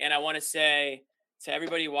 And I want to say to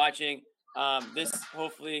everybody watching, this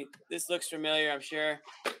looks familiar, I'm sure.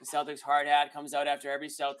 The Celtics hard hat comes out after every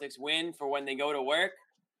Celtics win for when they go to work.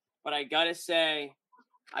 But I got to say,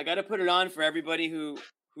 I got to put it on for everybody who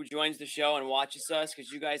joins the show and watches us, because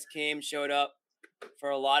you guys showed up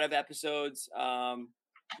for a lot of episodes.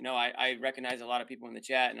 I recognize a lot of people in the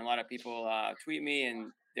chat, and a lot of people tweet me,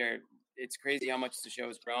 and it's crazy how much the show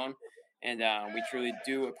has grown. And we truly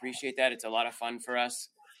do appreciate that. It's a lot of fun for us.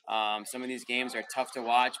 Some of these games are tough to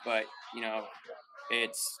watch, but,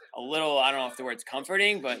 it's a little, I don't know if the word's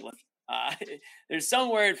comforting, but there's some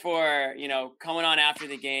word for, coming on after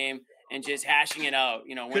the game and just hashing it out,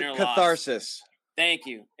 win or loss. Catharsis. Thank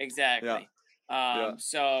you. Exactly. Yeah.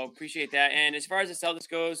 So appreciate that. And as far as the Celtics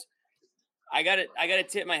goes, I gotta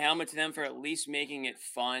tip my helmet to them for at least making it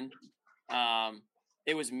fun.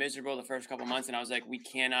 It was miserable the first couple months, and I was like, we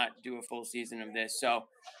cannot do a full season of this. So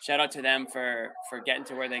shout out to them for getting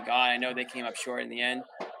to where they got. I know they came up short in the end,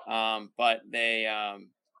 but they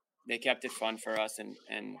kept it fun for us, and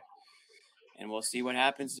we'll see what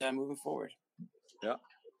happens moving forward. Yeah,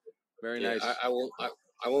 very nice.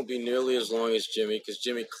 I won't be nearly as long as Jimmy, because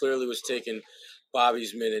Jimmy clearly was taking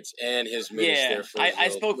Bobby's minutes and his minutes there. For I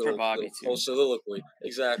spoke for Bobby too. Soliloquy,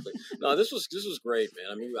 exactly. No, this was great, man.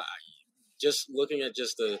 I mean, just looking at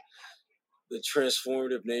just the the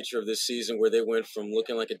transformative nature of this season, where they went from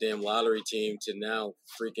looking like a damn lottery team to now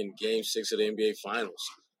freaking Game 6 of the NBA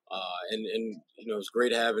Finals. And it's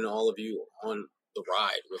great having all of you on the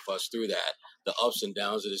ride with us through that, the ups and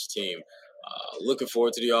downs of this team. Looking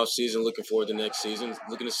forward to the offseason, looking forward to next season,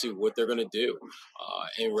 looking to see what they're going to do.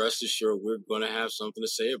 And rest assured, we're going to have something to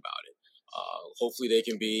say about it. Hopefully they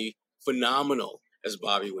can be phenomenal, as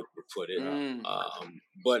Bobby would put it.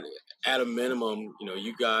 But at a minimum,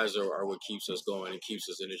 you guys are what keeps us going and keeps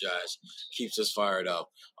us energized, keeps us fired up.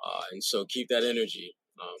 And so keep that energy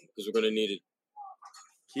because we're going to need it.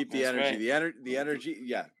 Keep the energy. Right. The energy.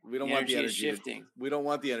 Yeah, we don't want the energy shifting. We don't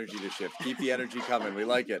want the energy to shift. Keep the energy coming. We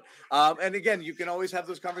like it. And again, you can always have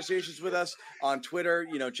those conversations with us on Twitter.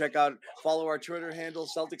 Follow our Twitter handle,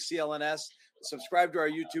 Celtics CLNS. Subscribe to our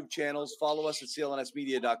YouTube channels. Follow us at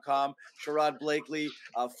clnsmedia.com. Sherrod Blakely,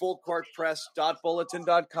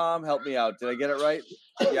 fullcourtpress.bulletin.com. Help me out. Did I get it right?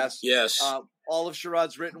 Yes. Yes. All of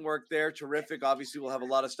Sherrod's written work there. Terrific. Obviously, we'll have a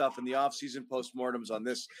lot of stuff in the offseason, postmortems on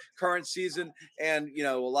this current season, and,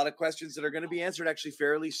 a lot of questions that are going to be answered actually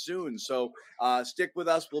fairly soon. So stick with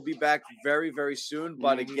us. We'll be back very, very soon.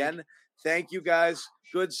 But again, thank you guys.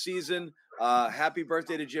 Good season. Happy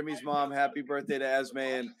birthday to Jimmy's mom. Happy birthday to Esme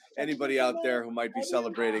and anybody out there who might be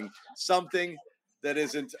celebrating something that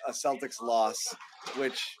isn't a Celtics loss,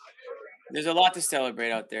 which there's a lot to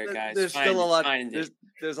celebrate out there, guys. There's still a lot.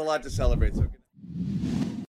 There's a lot to celebrate. So